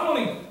 Not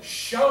only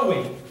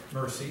showing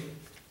mercy.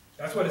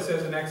 That's what it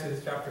says in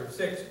Exodus chapter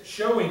 6.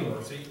 Showing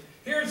mercy.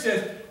 Here it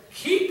says,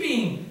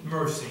 keeping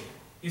mercy.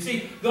 You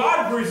see,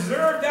 God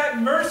reserved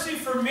that mercy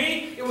for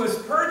me. It was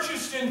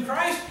purchased in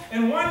Christ.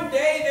 And one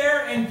day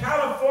there in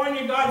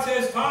California, God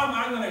says, Tom,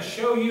 I'm going to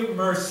show you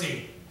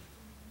mercy.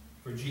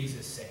 For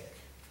Jesus' sake.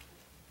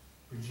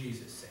 For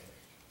Jesus' sake.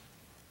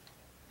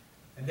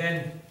 And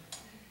then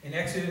in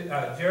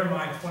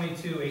Jeremiah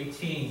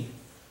 22:18,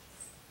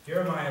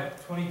 Jeremiah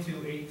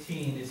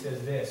 22:18, it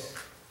says this.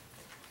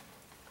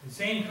 The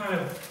same kind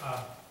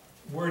of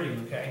wording,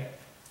 okay?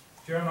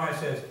 Jeremiah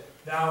says,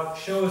 thou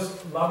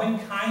showest loving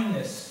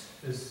kindness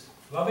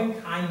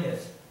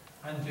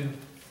unto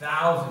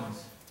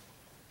thousands,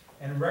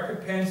 and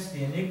recompense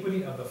the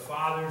iniquity of the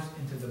fathers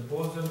into the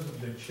bosoms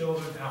of their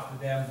children after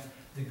them.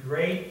 The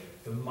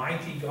great, the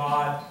mighty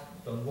God,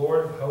 the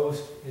Lord of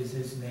hosts is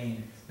his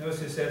name.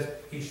 Notice it says,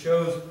 he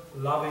shows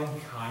loving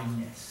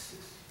kindness.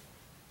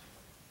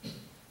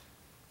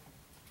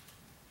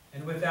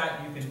 And with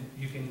that,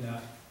 you can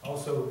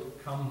also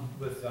come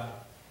with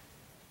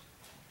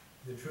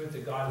the truth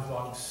that God is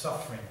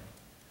long-suffering.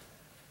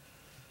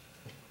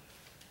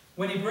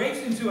 When he breaks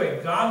into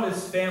a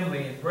godless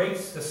family and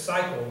breaks the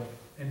cycle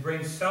and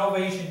brings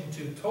salvation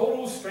to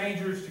total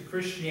strangers to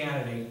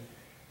Christianity,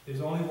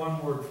 there's only one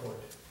word for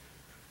it.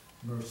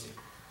 Mercy.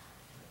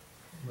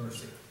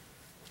 Mercy.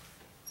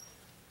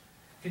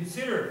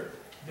 Consider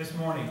this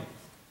morning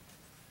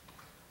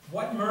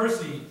what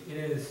mercy it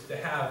is to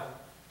have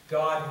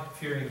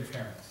God-fearing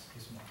parents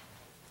this morning.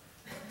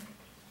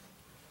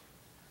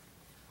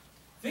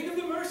 Think of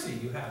the mercy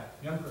you have,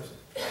 young person.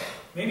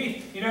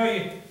 Maybe,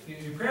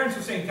 your parents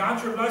are saying,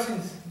 count your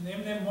blessings,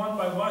 name them one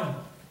by one.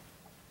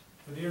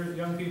 But dear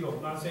young people,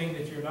 I'm not saying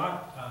that you're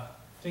not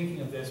thinking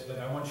of this, but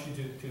I want you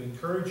to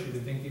encourage you to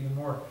think even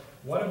more.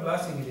 What a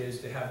blessing it is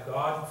to have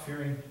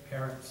God-fearing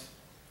parents.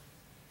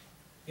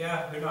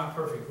 Yeah, they're not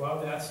perfect. Well,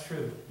 that's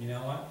true. You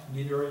know what?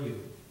 Neither are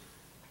you.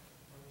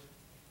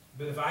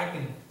 But if I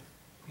can,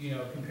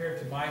 compare it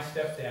to my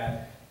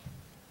stepdad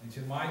and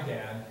to my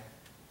dad,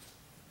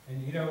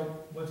 and you know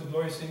what the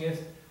glorious thing is?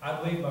 I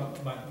believe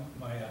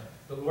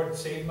the Lord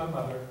saved my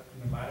mother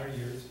in the latter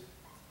years.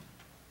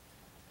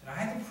 And I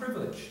had the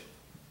privilege.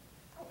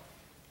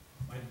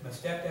 My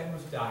stepdad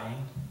was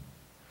dying.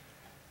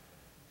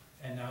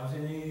 And I was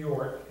in New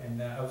York,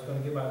 and I was going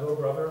to give my little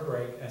brother a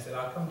break. I said,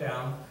 I'll come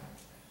down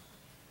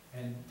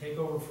and take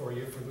over for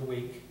you for the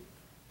week.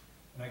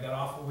 And I got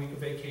off a week of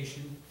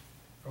vacation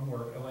from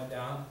work. I went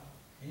down.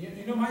 And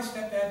you know, my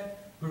stepdad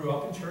grew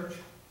up in church.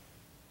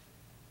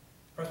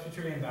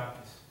 Presbyterian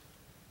Baptist.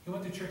 He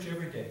went to church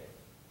every day.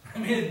 I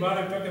mean, his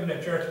mother took him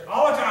to church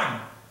all the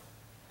time.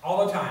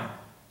 All the time.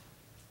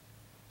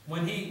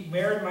 When he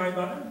married my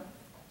mother,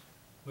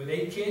 with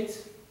 8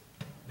 kids,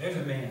 there's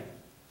a man.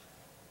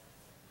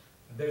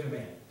 There's a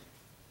man.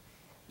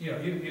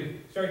 You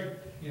start,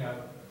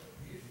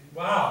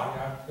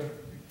 wow.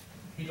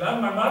 He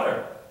loved my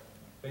mother,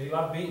 but he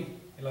loved me.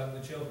 He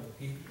loved the children.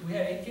 We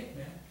had 8 kids,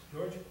 man,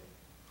 George.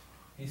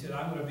 He said,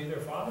 I'm going to be their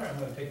father. I'm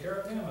going to take care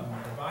of them. I'm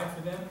going to provide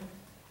for them.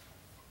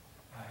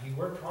 He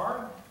worked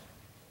hard.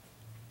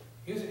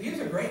 He was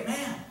a great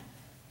man.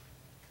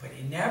 But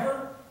he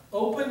never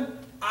opened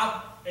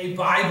up a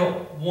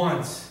Bible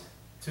once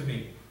to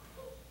me.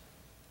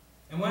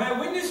 And when I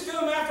witnessed to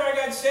him after I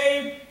got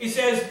saved, he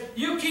says,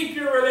 you keep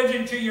your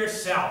religion to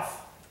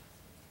yourself.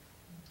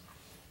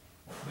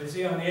 But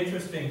see, on the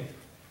interesting,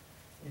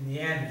 in the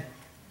end,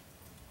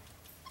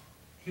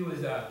 he was,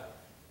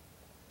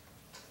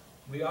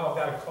 we all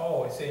got a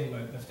call saying my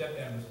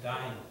stepdad was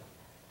dying.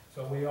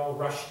 So we all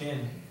rushed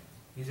in.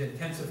 He's in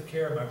intensive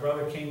care. My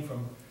brother came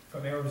from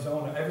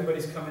Arizona.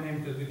 Everybody's coming in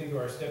because we think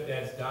our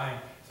stepdad's dying.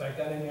 So I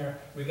got in there,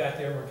 we got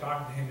there, we're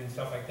talking to him and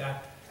stuff like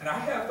that. And I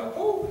have the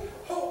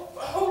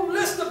whole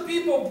list of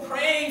people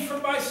praying for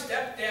my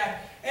stepdad.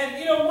 And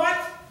you know what?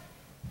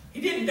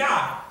 He didn't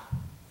die.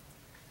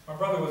 My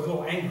brother was a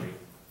little angry.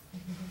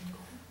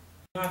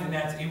 I'm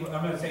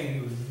not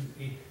saying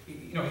he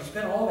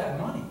spent all that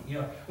money.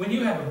 When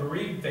you have a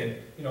bereaved thing,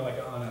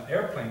 like on an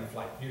airplane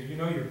flight,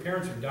 your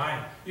parents are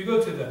dying. You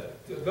go to the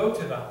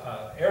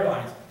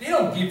airlines, they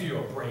don't give you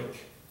a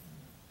break.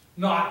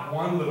 Not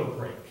one little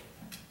break.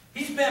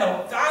 He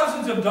spent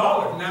thousands of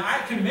dollars. Now,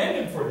 I commend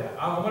him for that.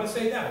 I want to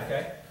say that,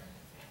 okay?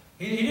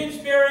 He didn't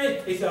spare any.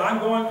 He said, I'm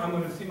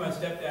going to see my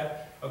stepdad,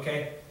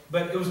 okay?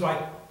 But it was like,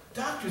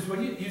 doctors,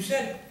 when you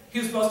said he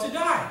was supposed to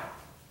die.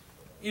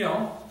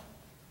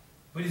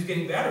 But he's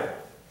getting better.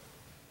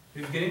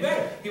 He was getting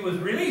better. He was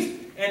released.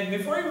 And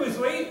before he was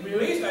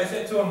released, I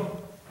said to him,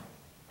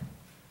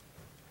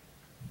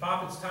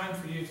 Pop, it's time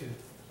for you to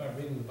start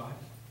reading the Bible.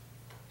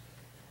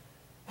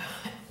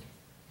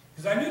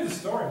 Because I knew the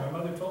story. My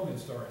mother told me the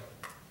story.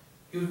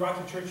 He was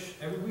brought to church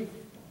every week.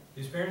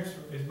 His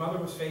mother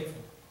was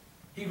faithful.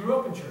 He grew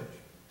up in church.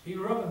 He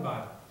grew up in the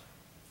Bible.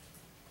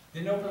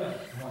 Didn't open it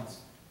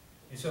once.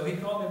 And so he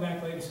called me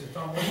back later and said,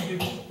 Tom,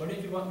 what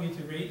did you want me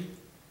to read?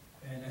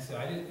 And I said,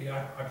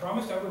 I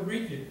promised I would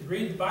read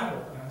the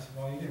Bible. And I said,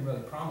 well, you didn't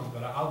really promise,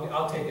 but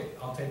I'll take it,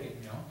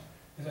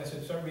 And so I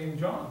said, start reading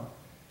John.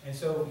 And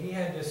so he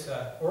had this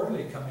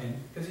orderly come in,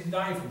 because he's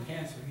dying from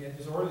cancer. He had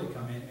this orderly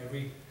come in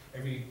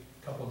every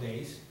couple of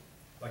days,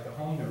 like a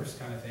home nurse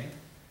kind of thing.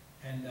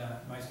 And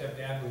my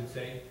stepdad would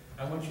say,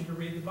 I want you to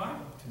read the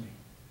Bible to me.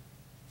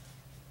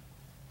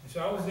 And so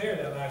I was there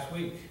that last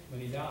week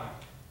when he died.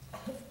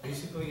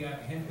 Basically,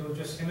 it was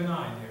just him and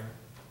I there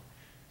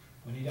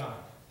when he died.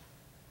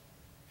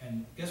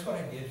 And guess what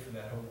I did for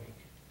that whole week?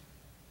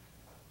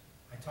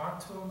 I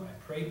talked to him,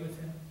 I prayed with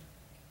him,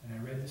 and I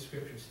read the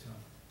scriptures to him.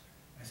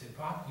 I said,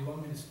 Pop, do you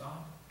want me to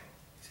stop?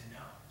 He said,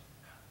 no,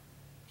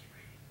 keep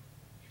reading.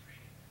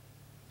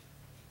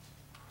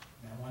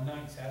 Now one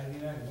night, Saturday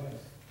night it was.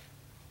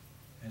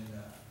 And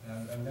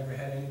I've never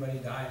had anybody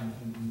die in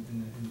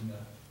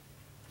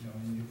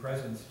your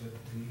presence, but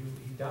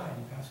he died,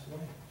 he passed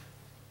away.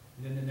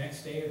 And then the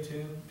next day or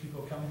two,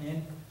 people coming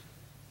in,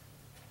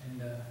 and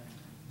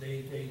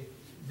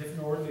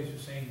different orderlies were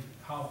saying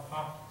how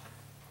Pop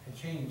had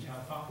changed, how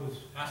Pop was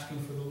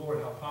asking for the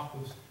Lord, how Pop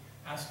was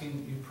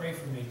asking you pray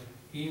for me.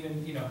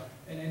 Even,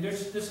 and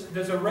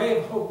there's a ray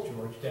of hope,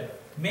 George, that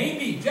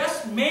maybe,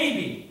 just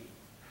maybe,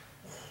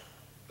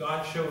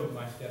 God showed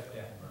my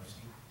stepdad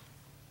mercy.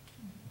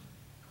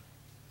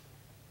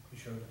 He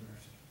showed him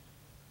mercy.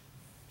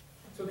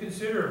 So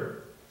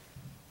consider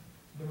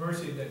the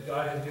mercy that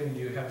God has given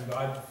you, having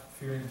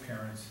God-fearing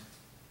parents.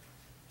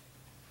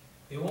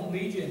 They won't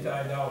lead you into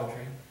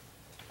idolatry.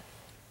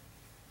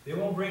 They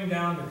won't bring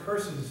down the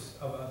curses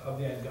of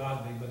the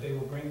ungodly, but they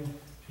will bring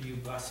to you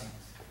blessings.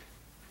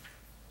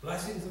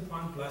 Blessings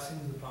upon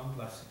blessings upon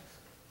blessings.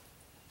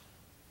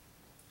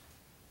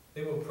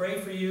 They will pray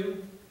for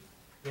you.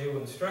 They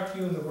will instruct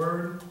you in the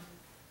Word.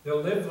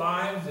 They'll live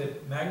lives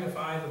that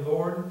magnify the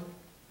Lord.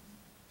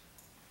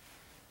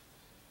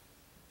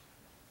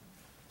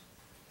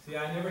 See,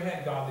 I never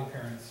had godly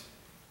parents,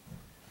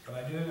 but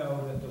I do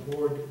know that the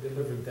Lord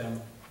delivered them.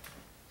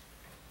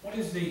 What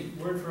is the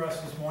word for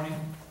us this morning?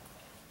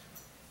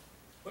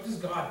 What does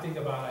God think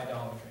about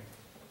idolatry?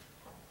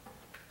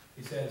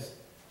 He says,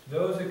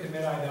 those that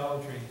commit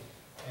idolatry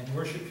and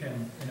worship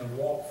Him in a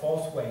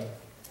false way,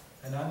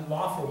 an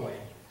unlawful way,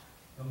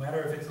 no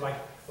matter if it's like,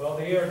 well,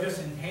 they are just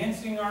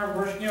enhancing our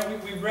worship.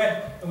 We've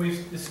read and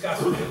we've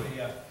discussed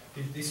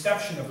the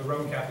deception of the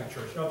Roman Catholic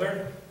Church. No,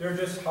 they're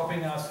just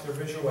helping us, they're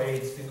visual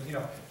aids.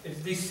 It's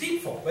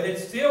deceitful, but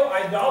it's still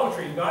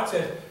idolatry. And God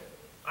says,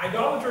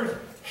 idolaters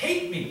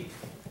hate me.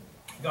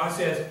 God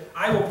says,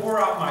 I will pour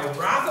out my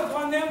wrath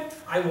upon them.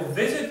 I will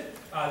visit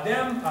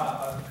them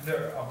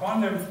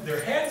upon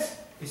their heads.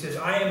 He says,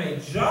 I am a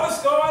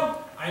jealous God.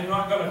 I'm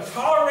not going to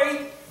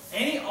tolerate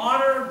any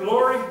honor,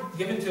 glory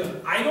given to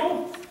an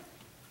idol.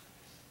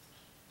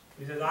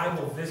 He says, I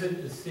will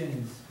visit the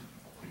sins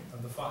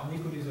of the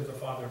iniquities of the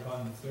father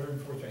upon the third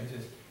and fourth child. He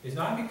says, it's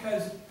not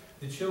because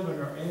the children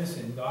are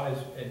innocent and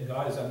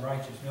God is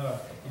unrighteous. No,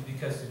 it's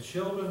because the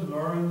children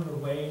learn the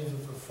ways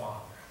of the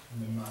father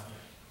and the mother.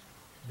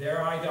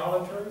 They're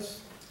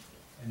idolaters,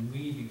 and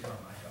we become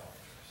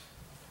idolaters.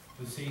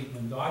 But see,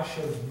 when God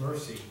shows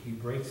mercy, He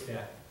breaks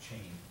that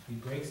chain. He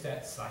breaks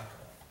that cycle.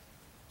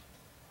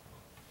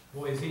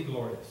 Boy, is he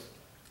glorious.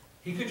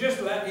 He could have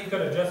just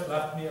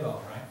left me alone,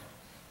 right?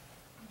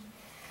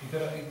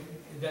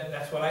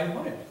 That's what I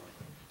wanted.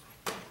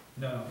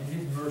 No, in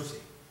his mercy.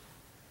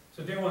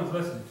 So dear ones,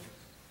 listen.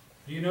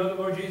 Do you know the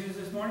Lord Jesus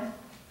this morning?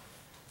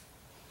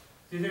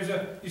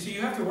 See,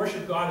 you have to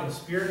worship God in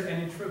spirit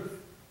and in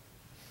truth.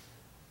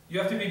 You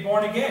have to be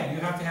born again.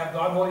 You have to have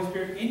God, Holy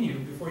Spirit in you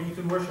before you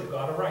can worship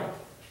God aright.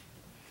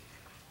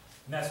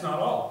 And that's not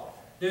all.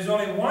 There's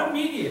only one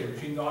mediator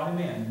between God and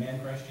man, the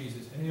man Christ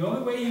Jesus. And the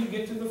only way you can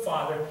get to the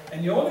Father,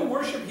 and the only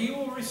worship he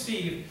will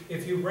receive,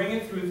 if you bring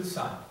it through the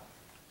Son.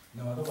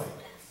 No other way.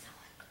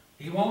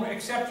 He won't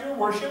accept your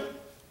worship.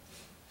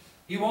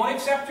 He won't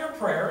accept your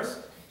prayers.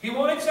 He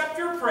won't accept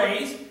your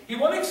praise. He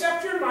won't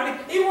accept your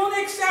money. He won't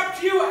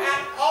accept you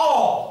at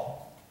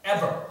all.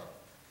 Ever.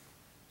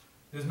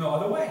 There's no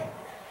other way.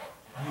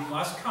 You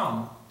must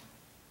come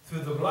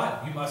through the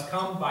blood. You must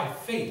come by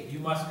faith. You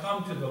must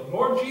come to the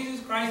Lord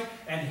Jesus Christ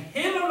and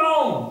him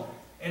alone.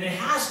 And it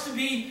has to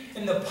be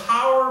in the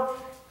power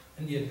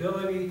and the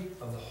ability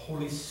of the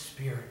Holy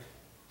Spirit.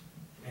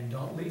 And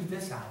don't leave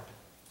this out.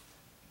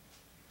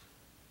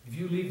 If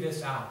you leave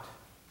this out,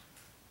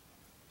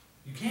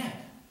 you can't.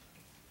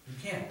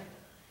 You can't.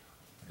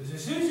 Because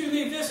as soon as you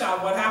leave this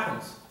out, what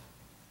happens?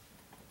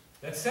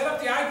 Let's set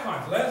up the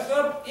icons. Let us set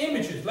up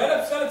images. Let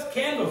us set up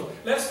candles.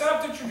 Let us set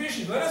up the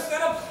traditions. Let us set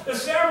up the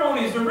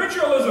ceremonies, the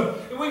ritualism.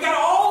 We got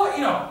all,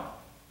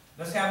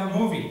 let's have a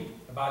movie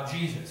about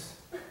Jesus.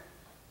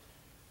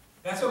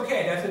 That's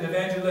okay. That's an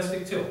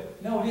evangelistic too.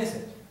 No, it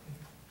isn't.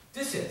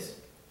 This is.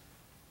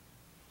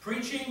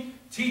 Preaching,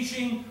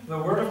 teaching the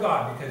Word of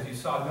God, because you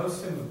saw no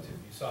similitude.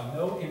 You saw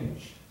no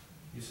image.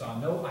 You saw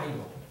no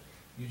idol.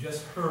 You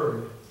just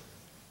heard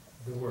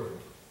the Word.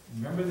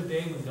 Remember the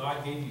day when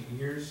God gave you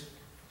ears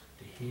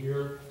to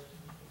hear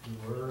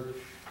the Word?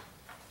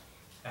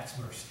 That's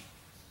mercy.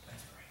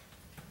 Let's pray.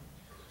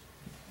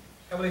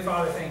 Heavenly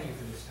Father, thank you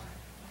for this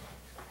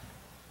time.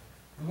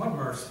 And what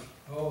mercy.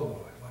 Oh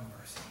Lord, what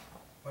mercy.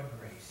 What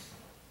grace.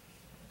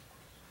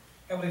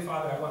 Heavenly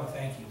Father, I want to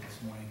thank you this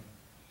morning.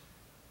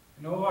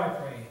 And oh, I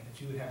pray that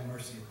you would have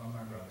mercy upon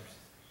my brothers.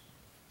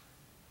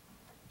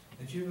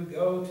 That you would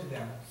go to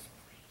them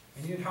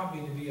and you'd help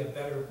me to be a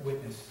better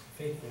witness, a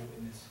faithful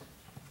witness.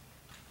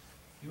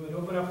 You would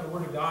open up the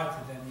Word of God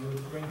to them. You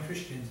would bring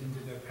Christians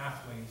into their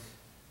pathways.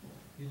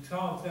 You'd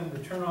tell them to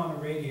turn on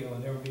the radio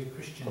and there would be a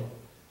Christian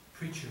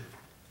preacher.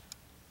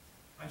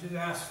 I just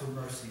ask for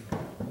mercy,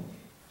 Lord.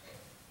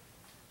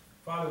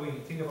 Father, we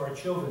think of our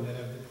children that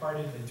have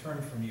departed and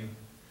turned from you.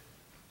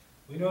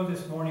 We know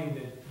this morning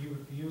that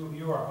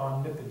you are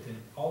omnipotent.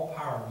 All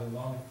power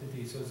belongs to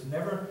thee. So it's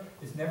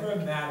never a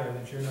matter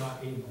that you're not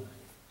able.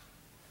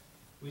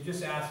 We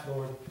just ask,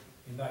 Lord,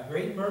 in thy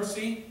great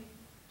mercy,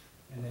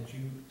 and that you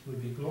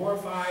would be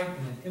glorified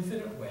in an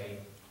infinite way.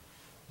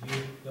 You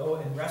go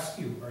and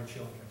rescue our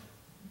children.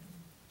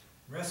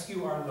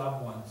 Rescue our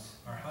loved ones,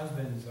 our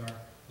husbands, our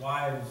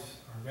wives,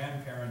 our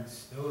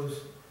grandparents,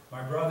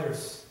 my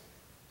brothers,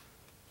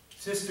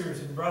 sisters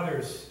and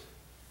brothers.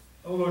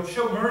 Oh Lord,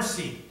 show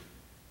mercy.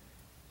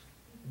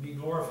 Be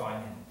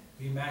glorified in it.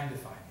 Be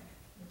magnified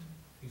in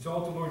it.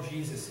 Exalt the Lord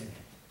Jesus in it.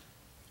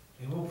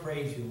 And we'll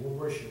praise you, we'll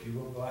worship you,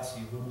 we'll bless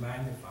you, we'll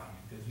magnify you,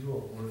 because you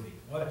are worthy.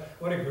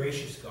 What a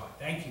gracious God.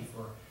 Thank you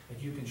for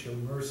that you can show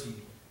mercy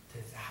to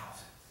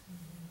thousands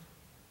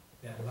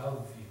that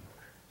love you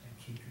and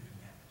keep your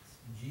commandments.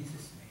 In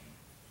Jesus' name,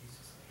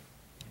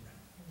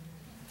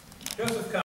 amen. Joseph, come.